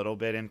of a little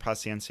bit in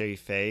Paciencia y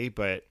Fe,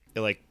 but it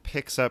like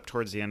picks up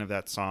towards the end of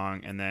that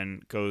song and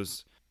then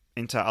goes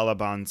into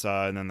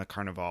Alabanza and then the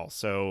Carnival.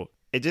 So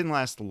it didn't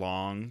last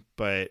long,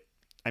 but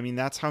I mean,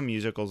 that's how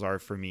musicals are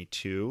for me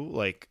too.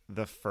 Like,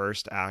 the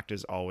first act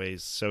is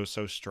always so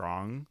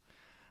strong.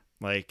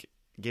 Like,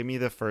 give me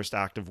the first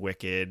act of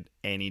Wicked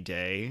any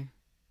day,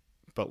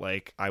 but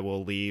like, I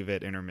will leave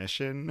at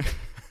intermission.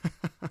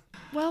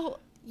 Well,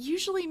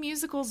 usually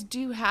musicals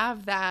do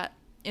have that.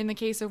 In the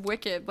case of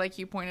Wicked, like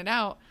you pointed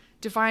out,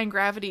 Defying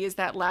Gravity is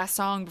that last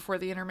song before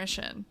the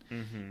intermission.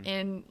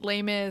 In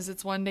Les Mis,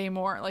 it's One Day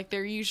More. Like,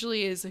 there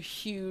usually is a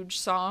huge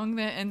song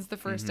that ends the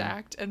first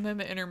act, and then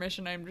the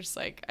intermission, I'm just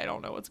like, I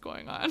don't know what's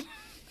going on.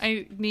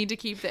 I need to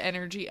keep the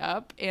energy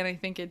up, and I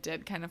think it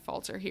did kind of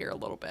falter here a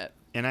little bit.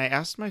 And I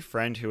asked my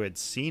friend who had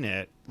seen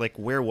it, like,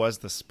 where was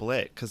the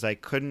split? Because I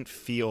couldn't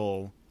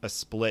feel a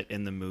split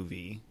in the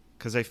movie.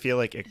 Because I feel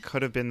like it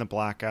could have been the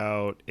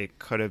blackout, it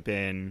could have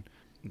been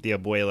the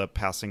abuela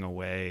passing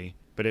away,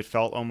 but it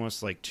felt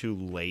almost like too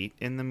late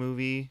in the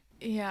movie.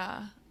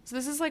 Yeah. So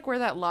this is like where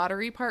that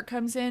lottery part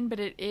comes in,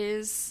 but it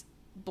is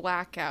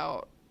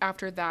blackout.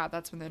 After that,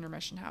 that's when the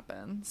intermission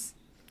happens.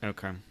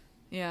 Okay.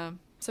 Yeah.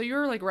 So you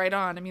were like right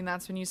on. I mean,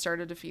 that's when you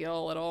started to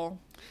feel a little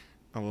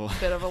little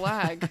bit of a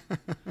lag.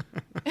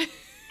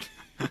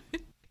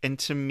 And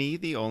to me,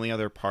 the only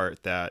other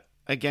part that,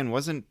 again,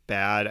 wasn't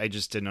bad, I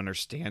just didn't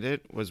understand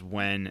it, was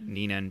when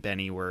Nina and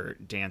Benny were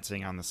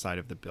dancing on the side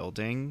of the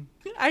building.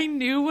 I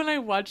knew when I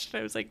watched it,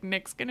 I was like,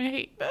 Nick's gonna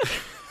hate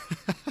this.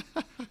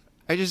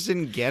 I just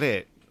didn't get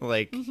it.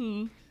 Like,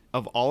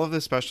 of all of the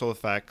special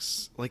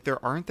effects, like,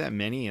 there aren't that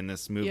many in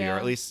this movie, or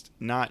at least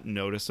not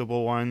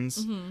noticeable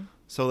ones.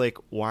 So, like,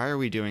 why are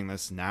we doing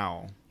this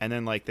now? And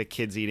then, like, the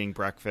kid's eating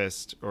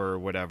breakfast or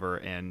whatever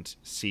and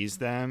sees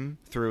them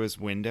through his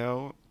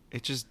window.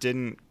 It just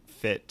didn't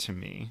fit to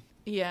me.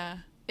 Yeah.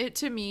 It,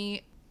 to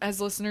me, as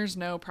listeners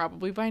know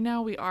probably by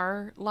now, we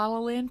are La La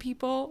Land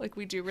people. Like,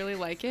 we do really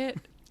like it.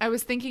 I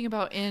was thinking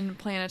about in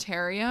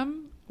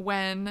Planetarium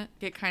when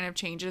it kind of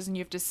changes and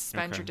you have to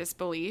suspend your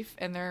disbelief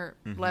and they're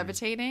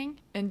levitating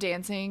and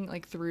dancing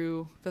like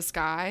through the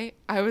sky.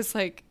 I was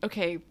like,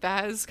 okay,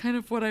 that is kind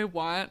of what I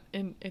want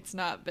and it's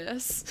not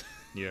this.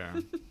 Yeah.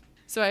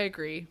 So I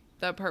agree.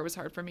 That part was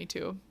hard for me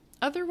too.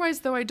 Otherwise,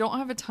 though, I don't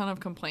have a ton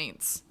of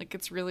complaints. Like,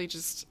 it's really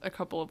just a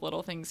couple of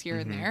little things here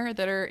and there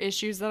that are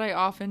issues that I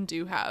often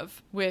do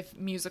have with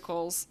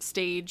musicals,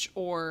 stage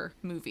or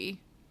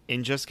movie.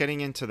 In just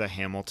getting into the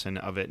Hamilton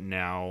of it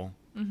now,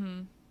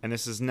 and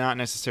this is not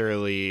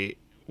necessarily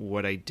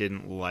what I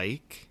didn't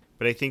like,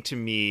 but I think to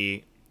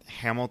me,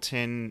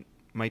 Hamilton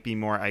might be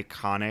more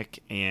iconic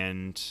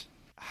and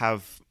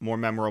have more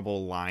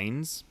memorable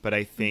lines, but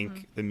I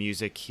think the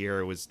music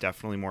here was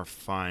definitely more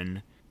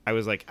fun. I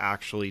was like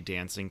actually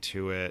dancing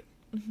to it,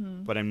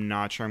 but I'm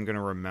not sure I'm going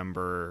to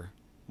remember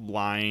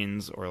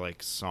lines or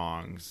like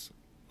songs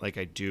like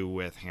I do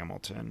with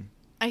Hamilton.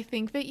 I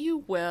think that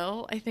you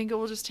will. I think it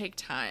will just take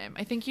time.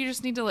 I think you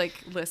just need to like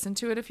listen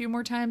to it a few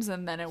more times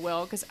and then it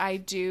will, because I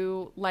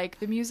do like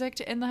the music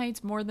to In the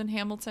Heights more than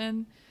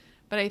Hamilton,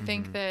 but I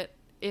think that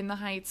In the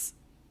Heights,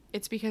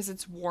 it's because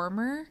it's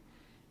warmer,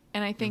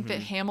 and I think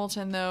that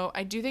Hamilton, though,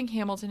 I do think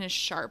Hamilton is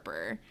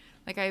sharper.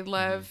 Like, I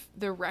love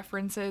the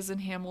references in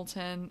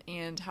Hamilton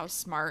and how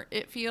smart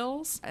it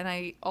feels. And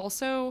I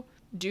also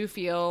do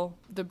feel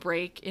the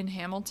break in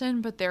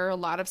Hamilton, but there are a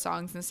lot of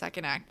songs in the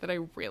second act that I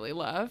really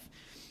love.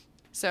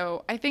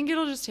 So I think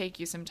it'll just take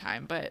you some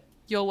time, but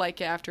you'll like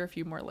it after a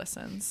few more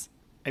listens.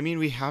 I mean,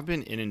 we have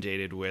been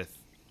inundated with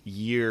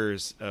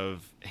years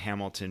of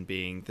Hamilton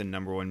being the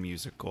number one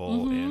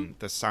musical and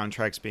the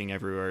soundtracks being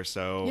everywhere.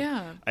 So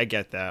yeah. I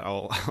get that.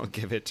 I'll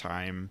give it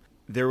time.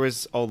 There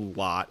was a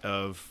lot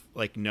of,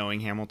 like, knowing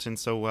Hamilton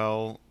so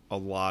well, a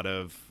lot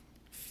of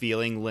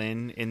feeling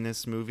Lin in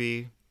this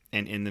movie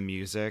and in the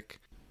music.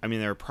 I mean,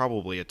 there are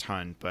probably a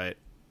ton, but,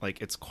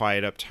 like, It's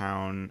Quiet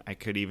Uptown, I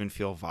could even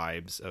feel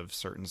vibes of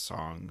certain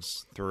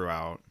songs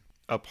throughout,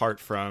 apart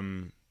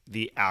from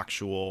the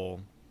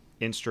actual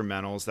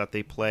instrumentals that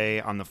they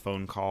play on the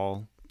phone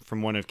call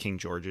from one of King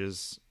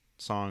George's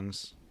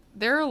songs.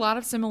 There are a lot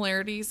of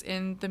similarities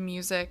in the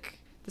music.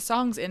 The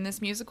songs in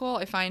this musical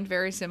I find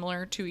very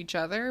similar to each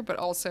other, but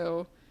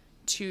also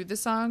to the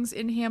songs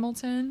in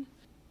Hamilton.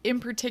 In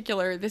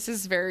particular, this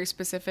is very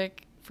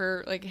specific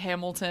for like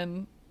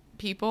Hamilton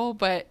people,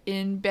 but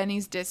in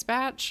Benny's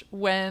Dispatch,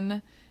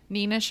 when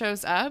Nina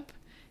shows up,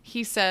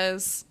 he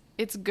says,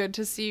 "It's good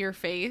to see your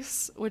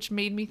face," which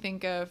made me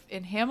think of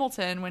in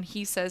Hamilton when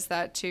he says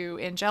that to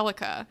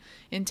Angelica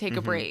in Take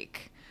a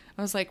Break.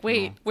 I was like,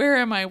 wait, where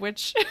am I?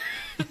 Which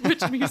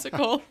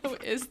musical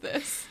is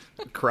this?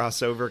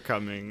 Crossover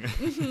coming.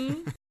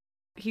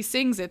 He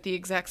sings it the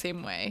exact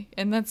same way.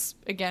 And that's,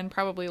 again,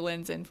 probably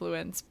Lin's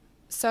influence.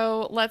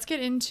 So let's get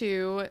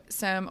into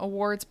some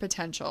awards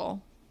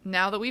potential.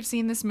 Now that we've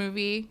seen this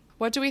movie,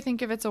 what do we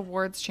think of its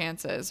awards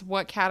chances?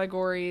 What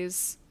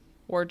categories,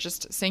 or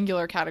just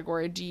singular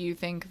category, do you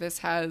think this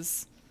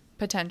has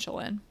potential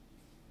in?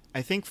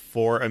 I think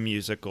for a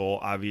musical,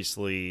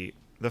 obviously,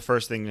 the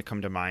first thing to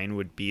come to mind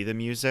would be the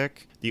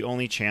music. The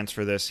only chance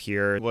for this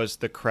here was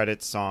the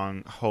credits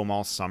song Home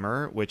All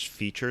Summer, which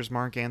features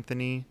Mark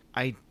Anthony.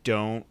 I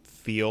don't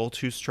feel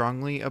too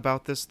strongly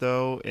about this,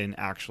 though, in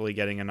actually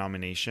getting a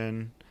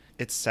nomination.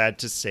 It's sad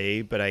to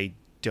say, but I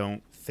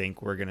don't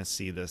think we're going to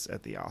see this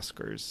at the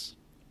Oscars.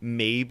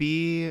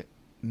 Maybe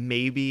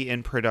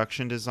in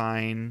production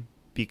design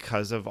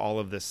because of all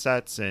of the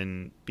sets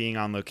and being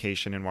on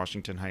location in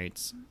Washington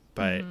Heights,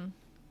 but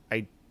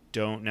I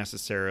don't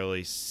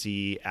necessarily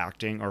see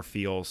acting or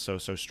feel so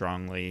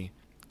strongly.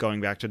 Going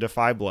back to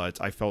Defy Bloods,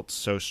 I felt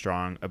so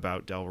strong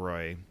about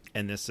Delroy,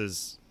 and this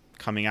is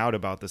coming out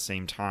about the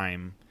same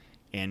time,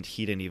 and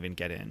he didn't even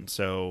get in.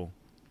 So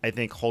I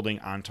think holding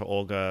on to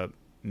Olga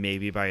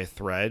maybe by a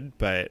thread,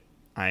 but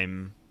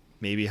I'm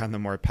maybe on the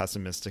more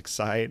pessimistic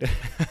side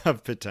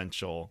of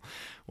potential.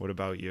 What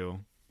about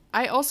you?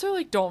 I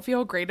also don't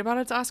feel great about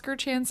its Oscar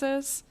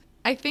chances.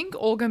 I think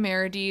Olga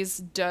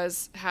Merediz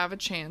does have a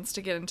chance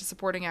to get into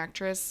supporting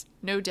actress,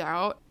 no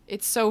doubt.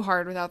 It's so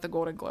hard without the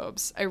Golden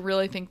Globes. I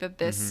really think that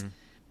this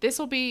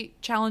will be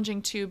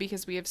challenging too,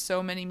 because we have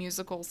so many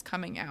musicals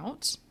coming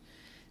out.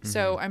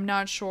 So I'm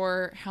not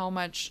sure how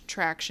much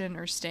traction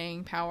or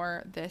staying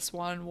power this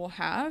one will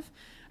have.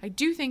 I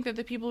do think that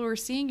the people who are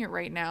seeing it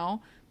right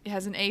now, it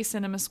has an A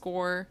cinema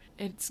score.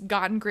 It's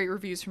gotten great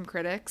reviews from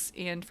critics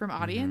and from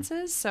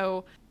audiences.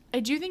 So I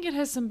do think it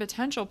has some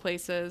potential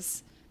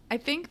places. I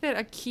think that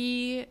a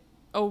key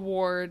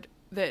award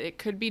that it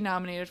could be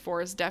nominated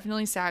for is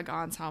definitely SAG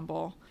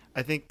Ensemble.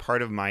 I think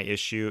part of my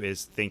issue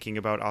is thinking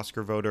about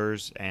Oscar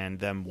voters and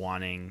them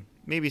wanting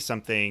maybe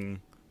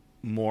something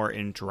more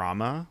in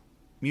drama.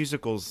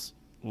 Musicals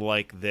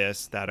like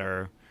this that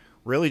are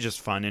really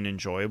just fun and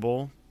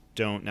enjoyable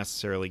don't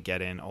necessarily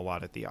get in a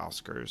lot at the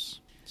Oscars.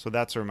 So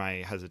that's where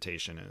my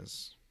hesitation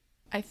is.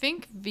 I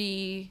think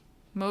the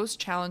most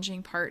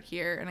challenging part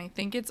here, and I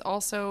think it's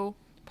also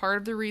part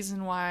of the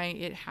reason why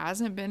it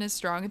hasn't been as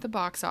strong at the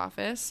box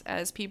office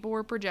as people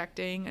were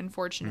projecting,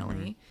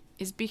 unfortunately,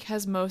 is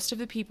because most of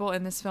the people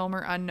in this film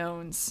are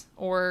unknowns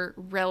or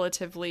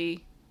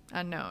relatively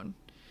unknown.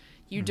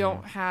 You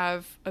don't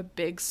have a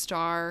big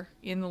star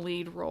in the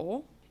lead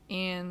role,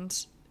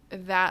 and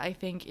that, I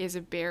think, is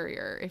a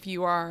barrier. If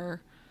you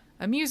are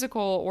a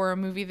musical or a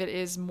movie that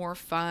is more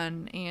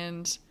fun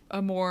and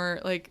a more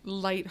like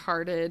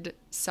lighthearted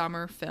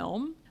summer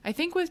film, I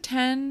think with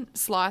 10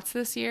 slots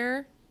this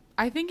year,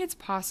 I think it's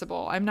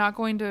possible. I'm not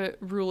going to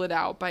rule it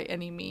out by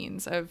any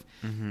means of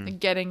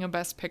getting a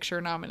Best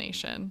Picture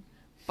nomination,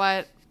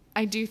 but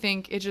I do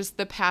think it just,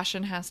 the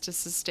passion has to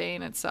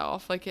sustain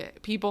itself.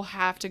 Like, people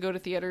have to go to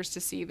theaters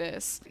to see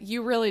this.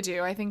 You really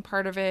do. I think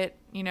part of it,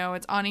 you know,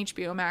 it's on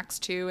HBO Max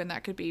too, and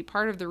that could be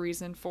part of the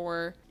reason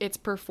for its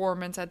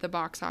performance at the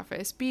box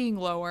office being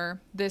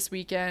lower this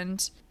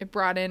weekend. It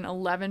brought in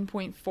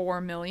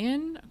 $11.4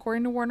 million,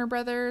 according to Warner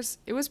Brothers.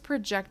 It was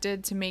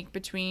projected to make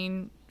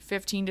between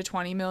 15 to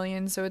 20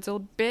 million, so it's a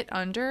bit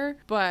under,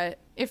 but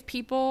if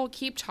people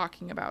keep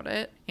talking about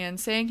it and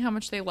saying how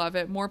much they love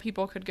it, more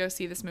people could go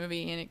see this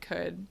movie and it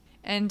could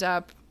end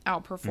up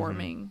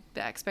outperforming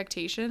the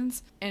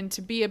expectations. And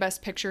to be a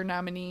Best Picture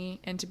nominee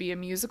and to be a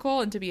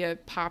musical and to be a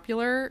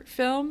popular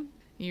film,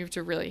 you have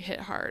to really hit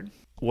hard.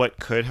 What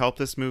could help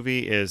this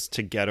movie is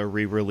to get a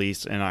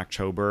re-release in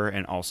October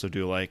and also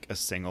do like a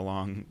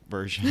sing-along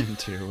version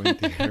too in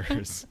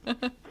theaters.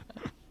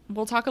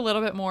 We'll talk a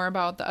little bit more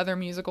about the other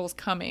musicals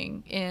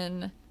coming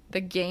in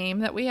the game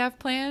that we have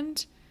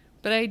planned.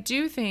 But I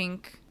do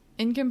think,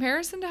 in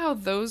comparison to how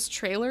those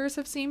trailers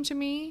have seemed to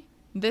me,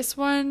 this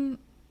one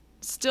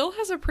still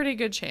has a pretty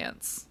good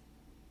chance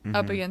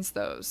up against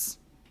those.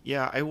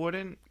 Yeah, I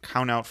wouldn't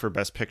count out for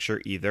Best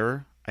Picture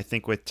either. I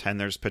think with 10,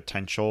 there's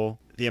potential.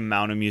 The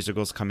amount of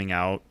musicals coming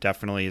out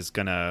definitely is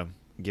going to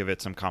give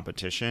it some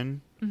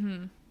competition.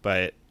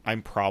 But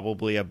I'm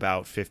probably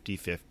about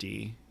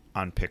 50-50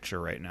 on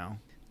Picture right now.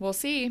 We'll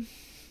see.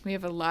 We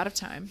have a lot of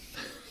time.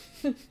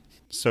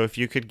 So if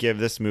you could give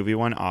this movie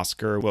one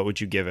Oscar, what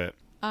would you give it?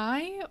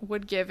 I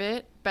would give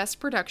it Best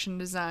Production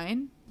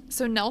Design.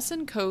 So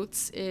Nelson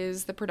Coates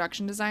is the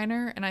production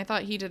designer, and I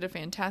thought he did a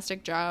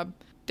fantastic job.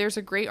 There's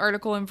a great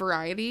article in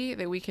Variety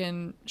that we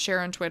can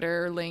share on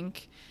Twitter,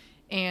 link,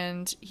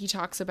 and he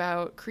talks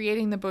about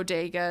creating the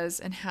bodegas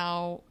and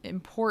how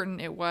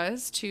important it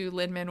was to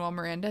Lin-Manuel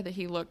Miranda that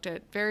he looked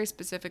at very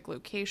specific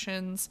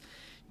locations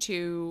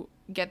to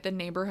get the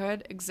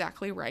neighborhood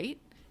exactly right.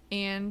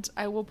 And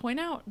I will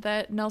point out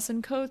that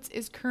Nelson Coates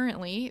is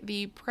currently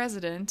the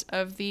president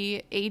of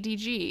the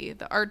ADG,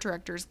 the Art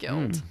Directors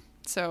Guild.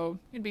 So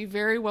he'd be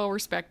very well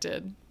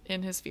respected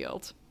in his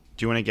field.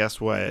 Do you want to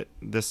guess what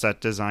the set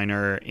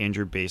designer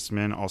Andrew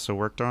Baseman also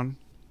worked on?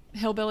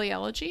 Hillbilly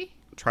Elegy?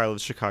 Trial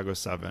of Chicago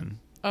 7.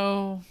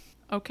 Oh,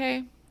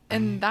 okay.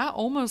 And that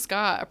almost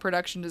got a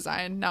production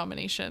design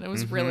nomination. It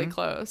was really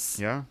close.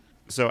 Yeah.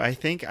 So I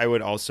think I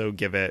would also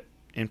give it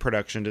in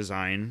production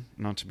design,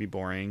 not to be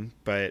boring,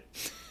 but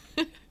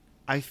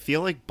I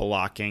feel like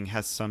blocking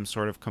has some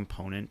sort of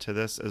component to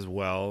this as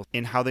well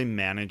in how they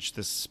manage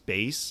the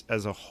space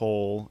as a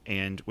whole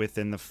and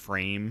within the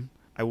frame.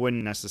 I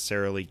wouldn't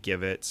necessarily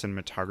give it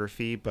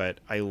cinematography, but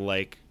I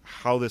like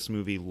how this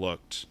movie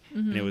looked.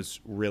 And it was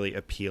really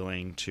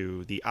appealing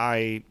to the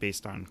eye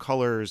based on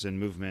colors and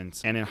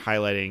movements and in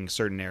highlighting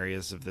certain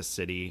areas of the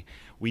city.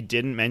 We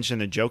didn't mention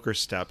the Joker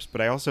steps,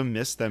 but I also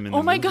missed them in the movie.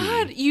 Oh my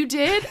God, you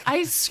did?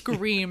 I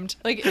screamed.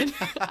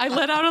 I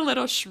let out a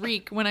little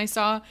shriek when I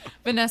saw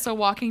Vanessa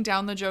walking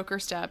down the Joker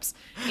steps,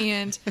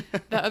 and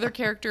the other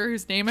character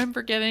whose name I'm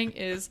forgetting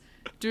is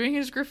doing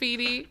his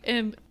graffiti,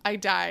 and I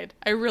died.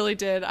 I really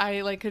did.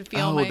 I could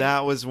feel Oh,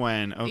 that was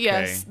when. Okay.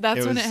 Yes,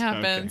 that's when it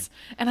happens.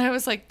 Okay. And I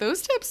was like,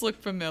 those steps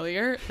look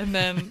familiar. And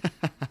then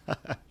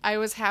I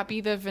was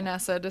happy that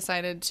Vanessa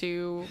decided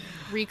to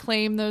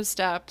reclaim those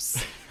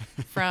steps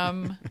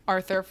from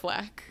Arthur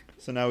Fleck.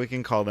 So now we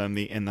can call them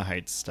the In the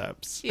Heights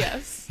steps.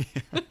 Yes.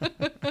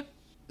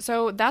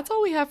 So that's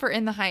all we have for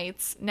In the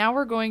Heights. Now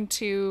we're going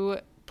to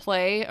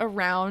play a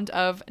round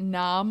of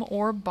Nom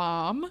or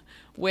Bomb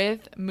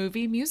with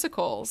movie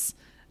musicals.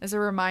 As a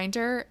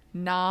reminder,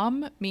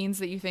 Nom means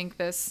that you think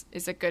this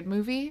is a good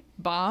movie.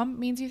 Bomb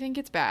means you think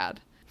it's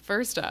bad.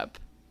 First up,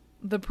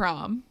 The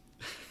Prom.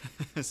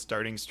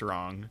 Starting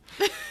strong.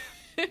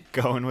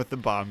 Going with the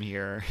bomb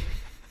here.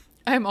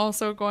 I'm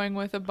also going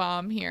with a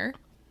bomb here.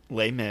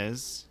 Les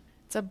Mis.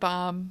 It's a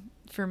bomb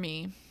for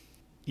me.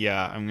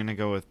 Yeah, I'm going to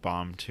go with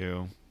bomb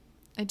too.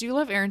 I do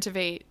love Aaron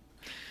Tveit.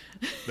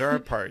 There are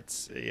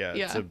parts. Yeah,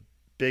 it's Yeah. a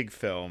big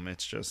film.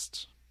 It's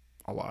just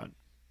a lot.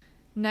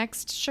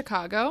 Next,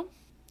 Chicago.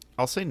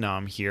 I'll say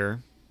Nom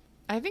here.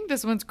 I think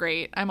this one's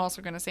great. I'm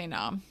also going to say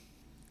Nom.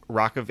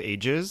 Rock of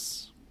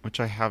Ages, which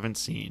I haven't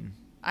seen.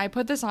 I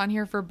put this on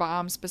here for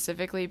bomb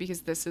specifically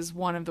because this is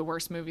one of the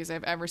worst movies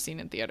I've ever seen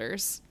in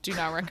theaters. Do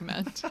not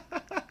recommend.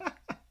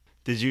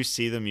 Did you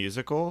see the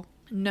musical?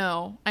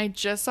 No, I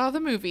just saw the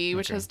movie,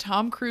 which Okay. has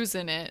Tom Cruise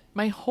in it.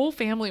 My whole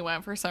family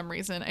went for some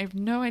reason. I have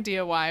no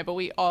idea why, but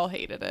we all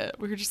hated it.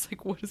 We were just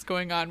like, what is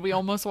going on? We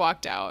almost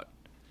walked out.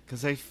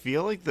 Because I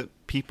feel like the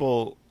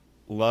people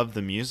love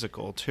the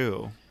musical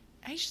too.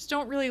 I just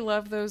don't really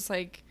love those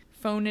like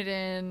phone it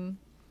in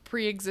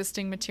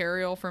pre-existing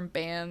material from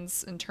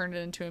bands and turn it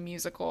into a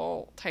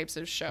musical types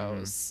of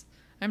shows.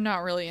 I'm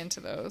not really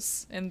into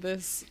those, and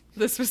this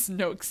was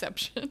no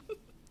exception.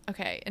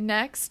 Okay, and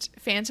next,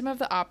 Phantom of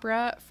the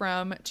Opera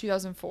from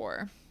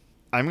 2004.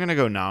 I'm going to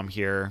go Nom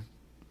here.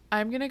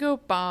 I'm gonna go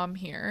bomb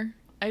here.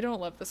 I don't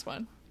love this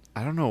one.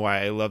 I don't know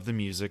why I love the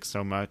music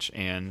so much,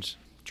 and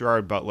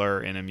Gerard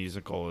Butler in a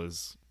musical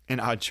is an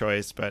odd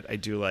choice, but I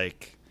do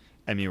like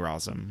Emmy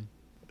Rossum.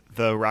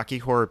 The Rocky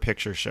Horror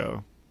Picture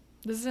Show.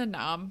 This is a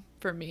nom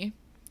for me.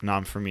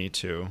 Nom for me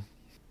too.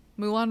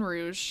 Moulin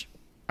Rouge.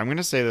 I'm going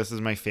to say this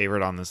is my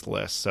favorite on this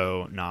list,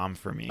 so Nom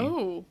for me.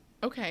 Oh,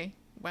 okay.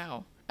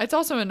 Wow. It's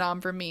also a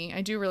nom for me.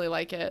 I do really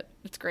like it.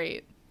 It's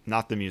great.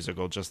 Not the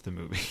musical, just the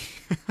movie.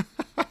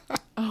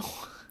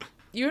 Oh.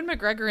 Ewan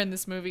McGregor in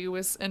this movie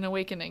was an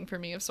awakening for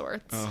me of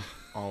sorts. Oh,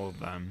 all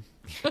of them.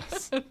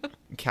 Yes.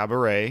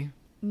 Cabaret.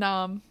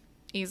 Nom.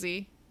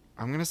 Easy.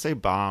 I'm going to say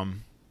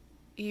bomb.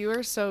 You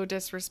are so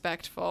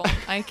disrespectful.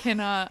 I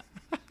cannot.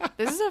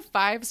 This is a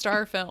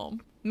 5-star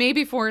film.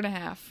 Maybe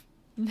 4.5.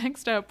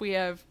 Next up, we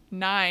have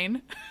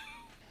 9.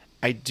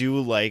 I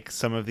do like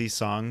some of these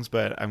songs,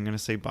 but I'm going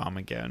to say bomb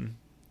again.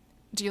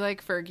 Do you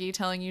like Fergie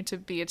telling you to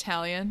be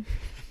Italian?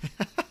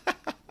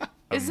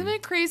 Isn't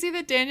it crazy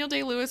that Daniel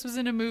Day-Lewis was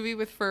in a movie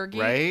with Fergie?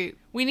 Right?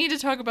 We need to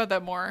talk about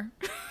that more.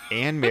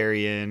 And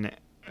Marion.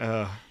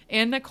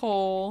 And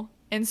Nicole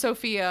and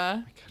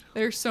Sophia.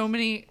 There's so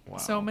many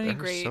there are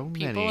great so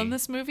people many. in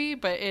this movie,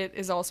 but it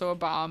is also a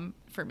bomb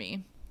for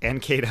me. And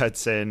Kate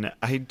Hudson.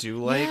 I do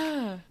like...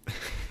 Yeah.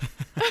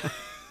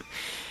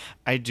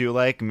 I do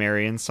like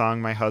Marion's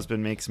song, My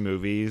Husband Makes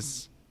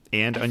Movies,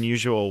 and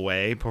Unusual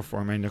Way,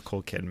 performed by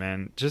Nicole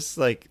Kidman. Just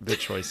like the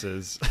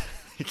choices.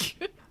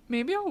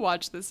 Maybe I'll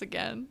watch this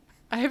again.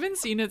 I haven't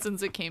seen it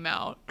since it came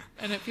out,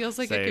 and it feels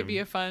like it could be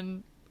a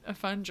fun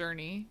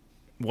journey.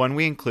 One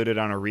we included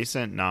on a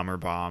recent Nom or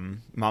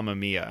Bomb, Mamma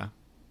Mia.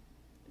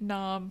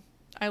 Nom.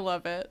 I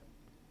love it.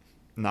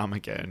 Nom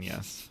again,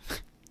 yes.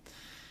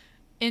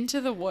 Into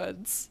the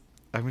Woods.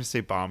 I'm going to say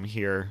bomb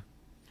here.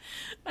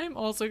 I'm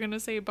also going to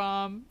say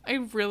bomb. I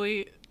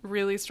really,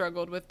 really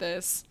struggled with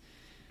this.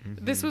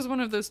 Mm-hmm. This was one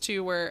of those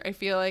two where I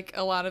feel like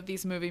a lot of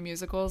these movie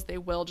musicals, they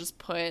will just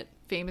put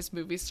famous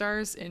movie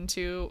stars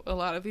into a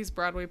lot of these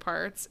Broadway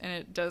parts, and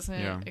it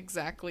doesn't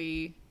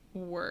exactly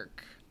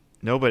work.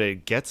 No, but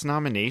it gets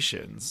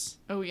nominations.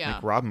 Oh, yeah.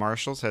 Like Rob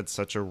Marshall's had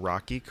such a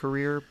rocky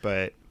career,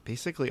 but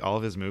basically all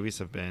of his movies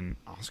have been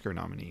Oscar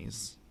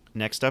nominees.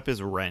 Next up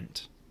is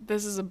Rent.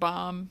 This is a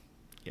bomb.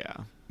 Yeah.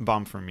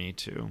 Bomb for me,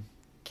 too.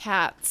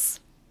 Cats.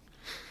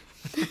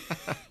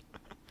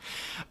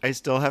 I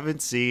still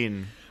haven't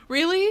seen...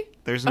 Really?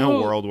 There's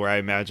no world where I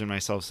imagine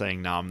myself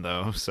saying nom,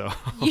 though, so...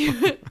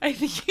 I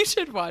think you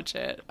should watch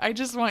it. I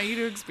just want you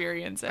to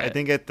experience it. I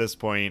think at this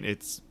point,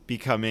 it's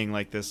becoming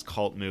like this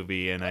cult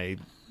movie, and I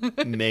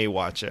may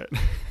watch it.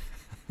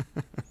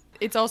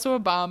 It's also a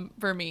bomb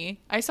for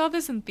me. I saw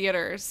this in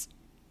theaters,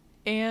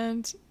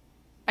 and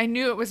I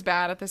knew it was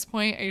bad at this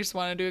point. I just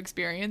wanted to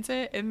experience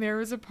it, and there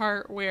was a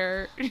part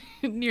where,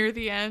 near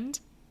the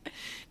end,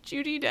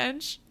 Judi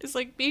Dench is,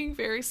 like, being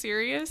very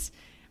serious.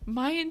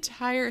 My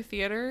entire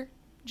theater,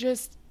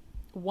 just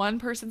one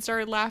person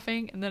started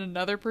laughing, and then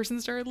another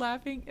person started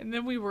laughing, and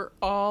then we were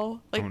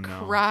all like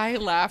cry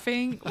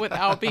laughing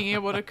without being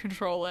able to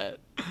control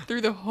it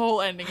through the whole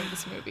ending of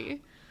this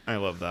movie. I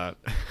love that.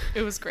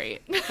 It was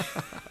great.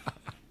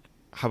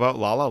 How about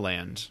La La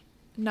Land?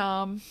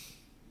 Nom.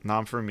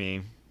 Nom for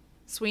me.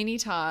 Sweeney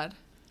Todd.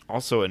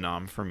 Also a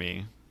nom for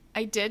me.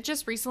 I did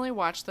just recently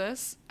watch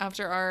this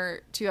after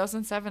our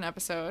 2007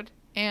 episode,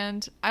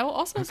 and I will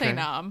also say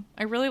nom.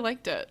 I really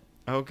liked it.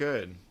 Oh,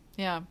 good.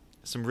 Yeah.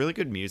 Some really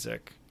good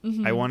music.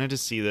 Mm-hmm. I wanted to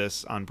see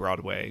this on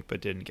Broadway,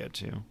 but didn't get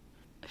to.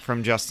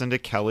 From Justin to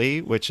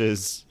Kelly, which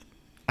is,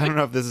 I don't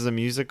know if this is a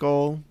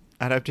musical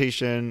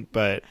adaptation,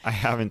 but I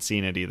haven't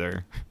seen it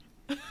either.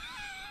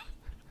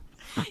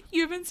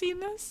 You haven't seen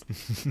this?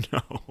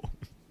 No.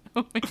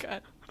 Oh my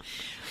God.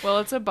 Well,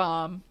 it's a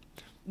bomb.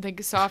 The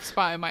soft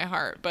spot in my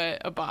heart,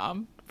 but a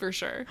bomb for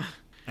sure.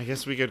 I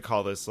guess we could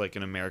call this like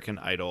an American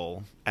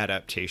Idol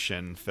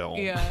adaptation film.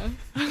 Yeah.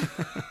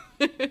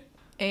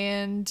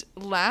 And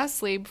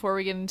lastly, before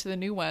we get into the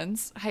new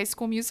ones, High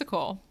School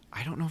Musical.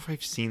 I don't know if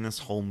I've seen this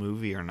whole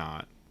movie or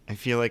not. I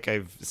feel like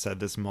I've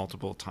said this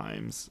multiple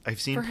times. I've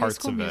seen For High parts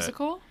School of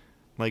Musical? it.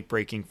 Like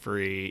Breaking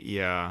Free,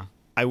 yeah.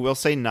 I will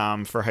say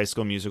nom for High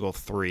School Musical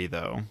 3,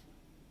 though.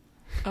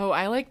 Oh,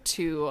 I like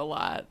 2 a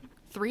lot.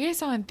 3 I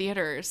saw in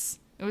theaters.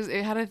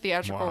 It had a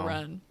theatrical Wow.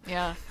 run.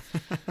 Yeah.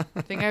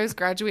 I think I was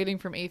graduating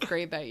from 8th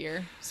grade that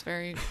year. It's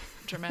very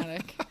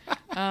dramatic.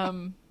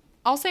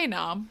 I'll say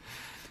nom.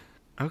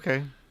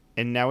 Okay.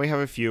 And now we have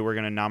a few we're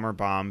going to nom or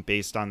bomb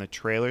based on the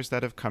trailers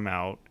that have come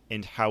out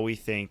and how we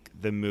think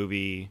the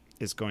movie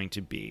is going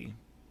to be.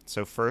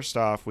 So first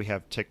off, we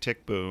have Tick,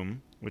 Tick,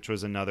 Boom, which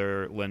was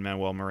another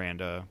Lin-Manuel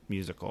Miranda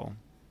musical.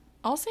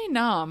 I'll say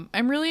nom.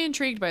 I'm really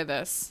intrigued by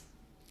this.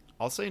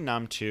 I'll say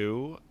nom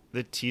too.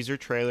 The teaser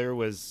trailer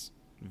was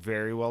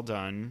very well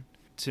done.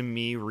 To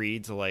me,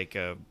 reads like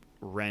a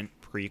Rent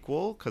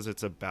prequel because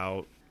it's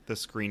about the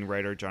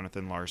screenwriter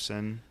Jonathan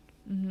Larson.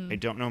 I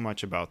don't know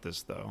much about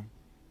this, though.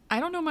 I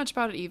don't know much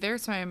about it either,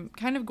 so I'm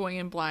kind of going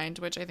in blind,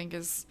 which I think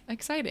is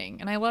exciting.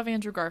 And I love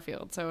Andrew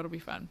Garfield, so it'll be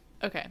fun.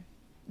 Okay.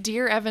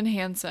 Dear Evan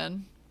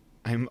Hansen.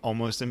 I'm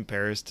almost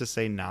embarrassed to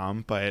say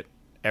nom, but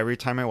every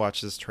time I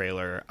watch this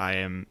trailer, I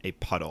am a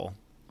puddle.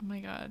 Oh my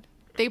God.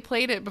 They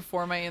played it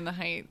before my In the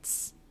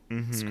Heights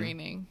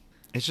screening.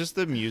 It's just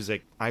the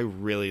music I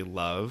really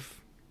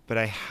love, but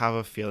I have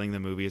a feeling the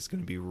movie is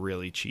going to be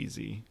really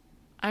cheesy.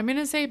 I'm going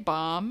to say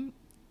bomb.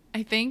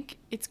 I think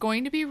it's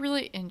going to be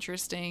really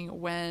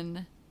interesting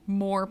when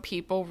more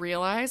people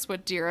realize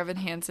what Dear Evan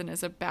Hansen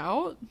is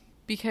about,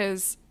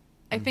 because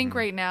I think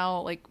right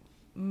now, like,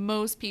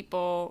 most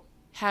people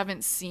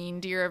haven't seen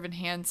Dear Evan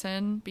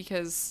Hansen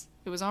because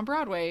it was on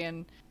Broadway,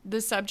 and the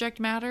subject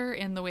matter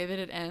and the way that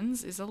it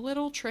ends is a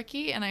little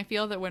tricky, and I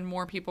feel that when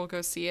more people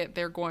go see it,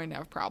 they're going to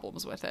have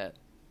problems with it.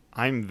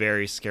 I'm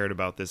very scared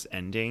about this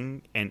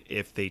ending, and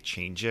if they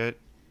change it,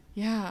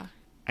 Yeah.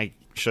 I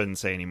shouldn't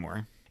say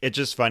anymore. It's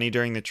just funny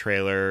during the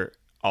trailer,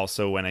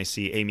 also when I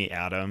see Amy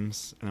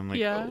Adams, and I'm like,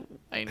 Yeah, oh.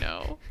 I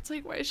know. It's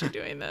like, why is she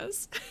doing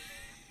this?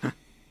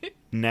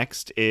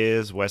 Next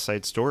is West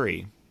Side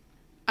Story.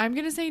 I'm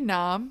going to say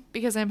nom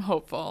because I'm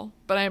hopeful,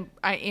 but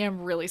I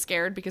am really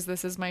scared because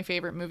this is my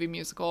favorite movie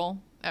musical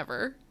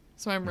ever.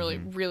 So I'm really,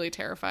 really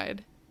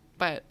terrified,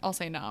 but I'll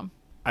say nom.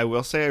 I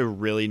will say I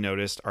really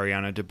noticed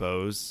Ariana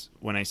DeBose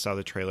when I saw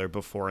the trailer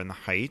before In the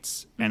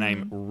Heights, and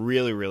I'm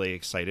really, really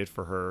excited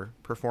for her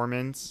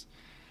performance.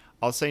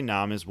 I'll say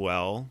nom as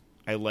well.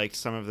 I liked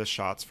some of the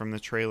shots from the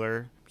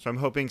trailer, so I'm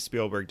hoping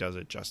Spielberg does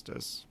it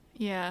justice.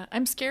 Yeah,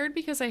 I'm scared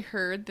because I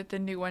heard that the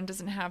new one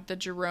doesn't have the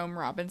Jerome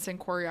Robinson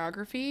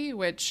choreography,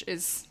 which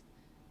is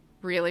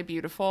really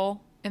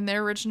beautiful in the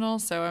original,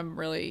 so I'm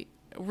really,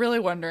 really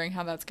wondering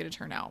how that's going to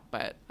turn out,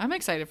 but I'm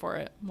excited for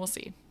it. We'll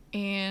see.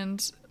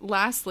 And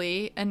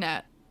lastly,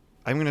 Annette.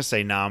 I'm going to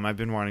say nom. I've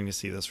been wanting to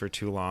see this for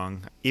too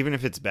long. Even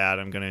if it's bad,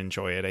 I'm going to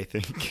enjoy it, I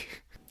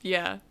think.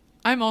 Yeah.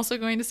 I'm also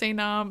going to say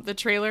nom. The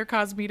trailer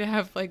caused me to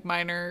have like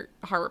minor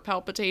heart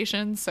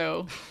palpitations,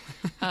 so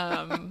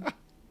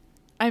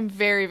I'm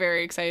very,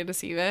 very excited to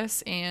see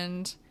this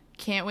and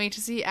can't wait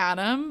to see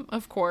Adam,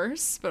 of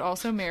course, but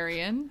also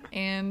Marion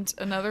and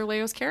another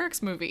Leos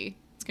Carax movie.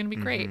 It's going to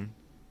be great.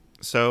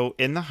 So,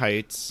 In the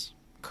Heights,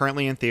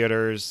 currently in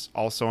theaters,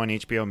 also on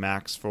HBO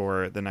Max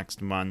for the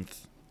next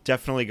month.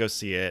 Definitely go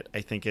see it.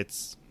 I think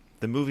it's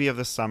the movie of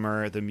the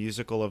summer, the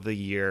musical of the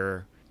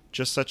year.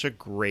 Just such a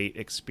great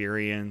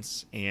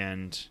experience,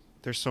 and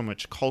there's so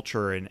much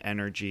culture and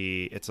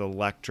energy. It's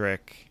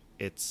electric.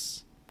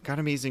 It's got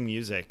amazing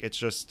music. It's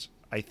just,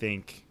 I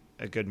think,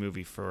 a good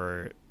movie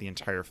for the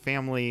entire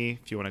family.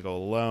 If you want to go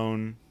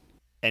alone,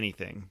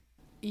 anything.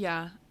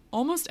 Yeah.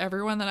 Almost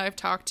everyone that I've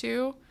talked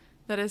to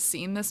that has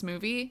seen this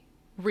movie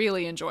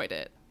really enjoyed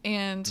it.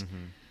 And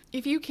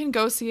if you can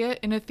go see it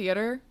in a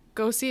theater,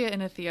 go see it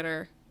in a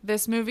theater.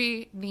 This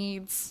movie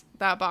needs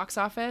that box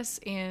office,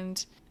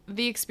 and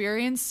the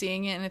experience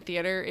seeing it in a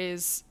theater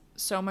is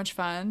so much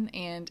fun,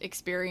 and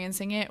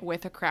experiencing it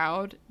with a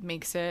crowd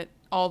makes it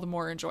all the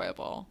more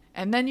enjoyable.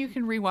 And then you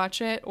can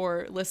rewatch it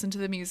or listen to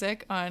the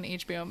music on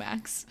HBO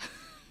Max.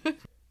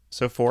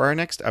 So for our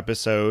next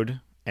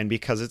episode, and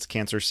because it's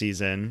cancer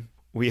season,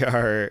 we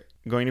are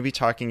going to be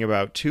talking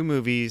about 2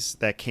 movies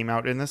that came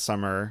out in the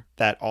summer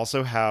that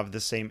also have the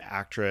same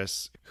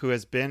actress who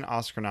has been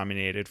Oscar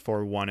nominated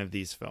for one of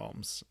these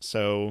films.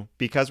 So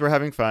because we're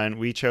having fun,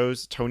 we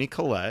chose Toni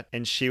Collette,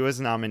 and she was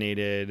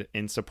nominated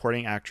in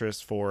Supporting Actress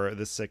for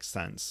The Sixth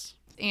Sense.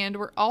 And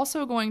we're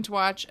also going to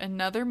watch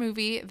another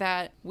movie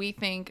that we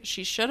think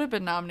she should have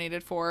been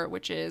nominated for,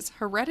 which is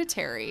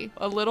Hereditary,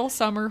 a little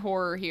summer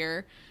horror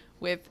here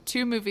with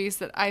 2 movies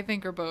that I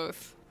think are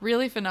both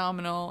really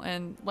phenomenal.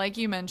 And like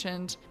you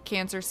mentioned,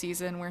 cancer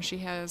season, where she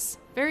has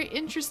very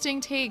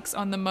interesting takes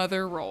on the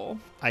mother role.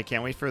 I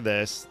can't wait for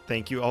this.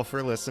 Thank you all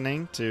for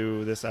listening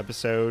to this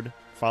episode.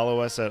 Follow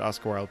us at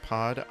Oscar Wilde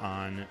Pod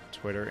on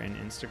Twitter and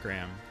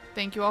Instagram.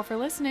 Thank you all for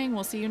listening.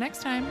 We'll see you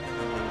next time.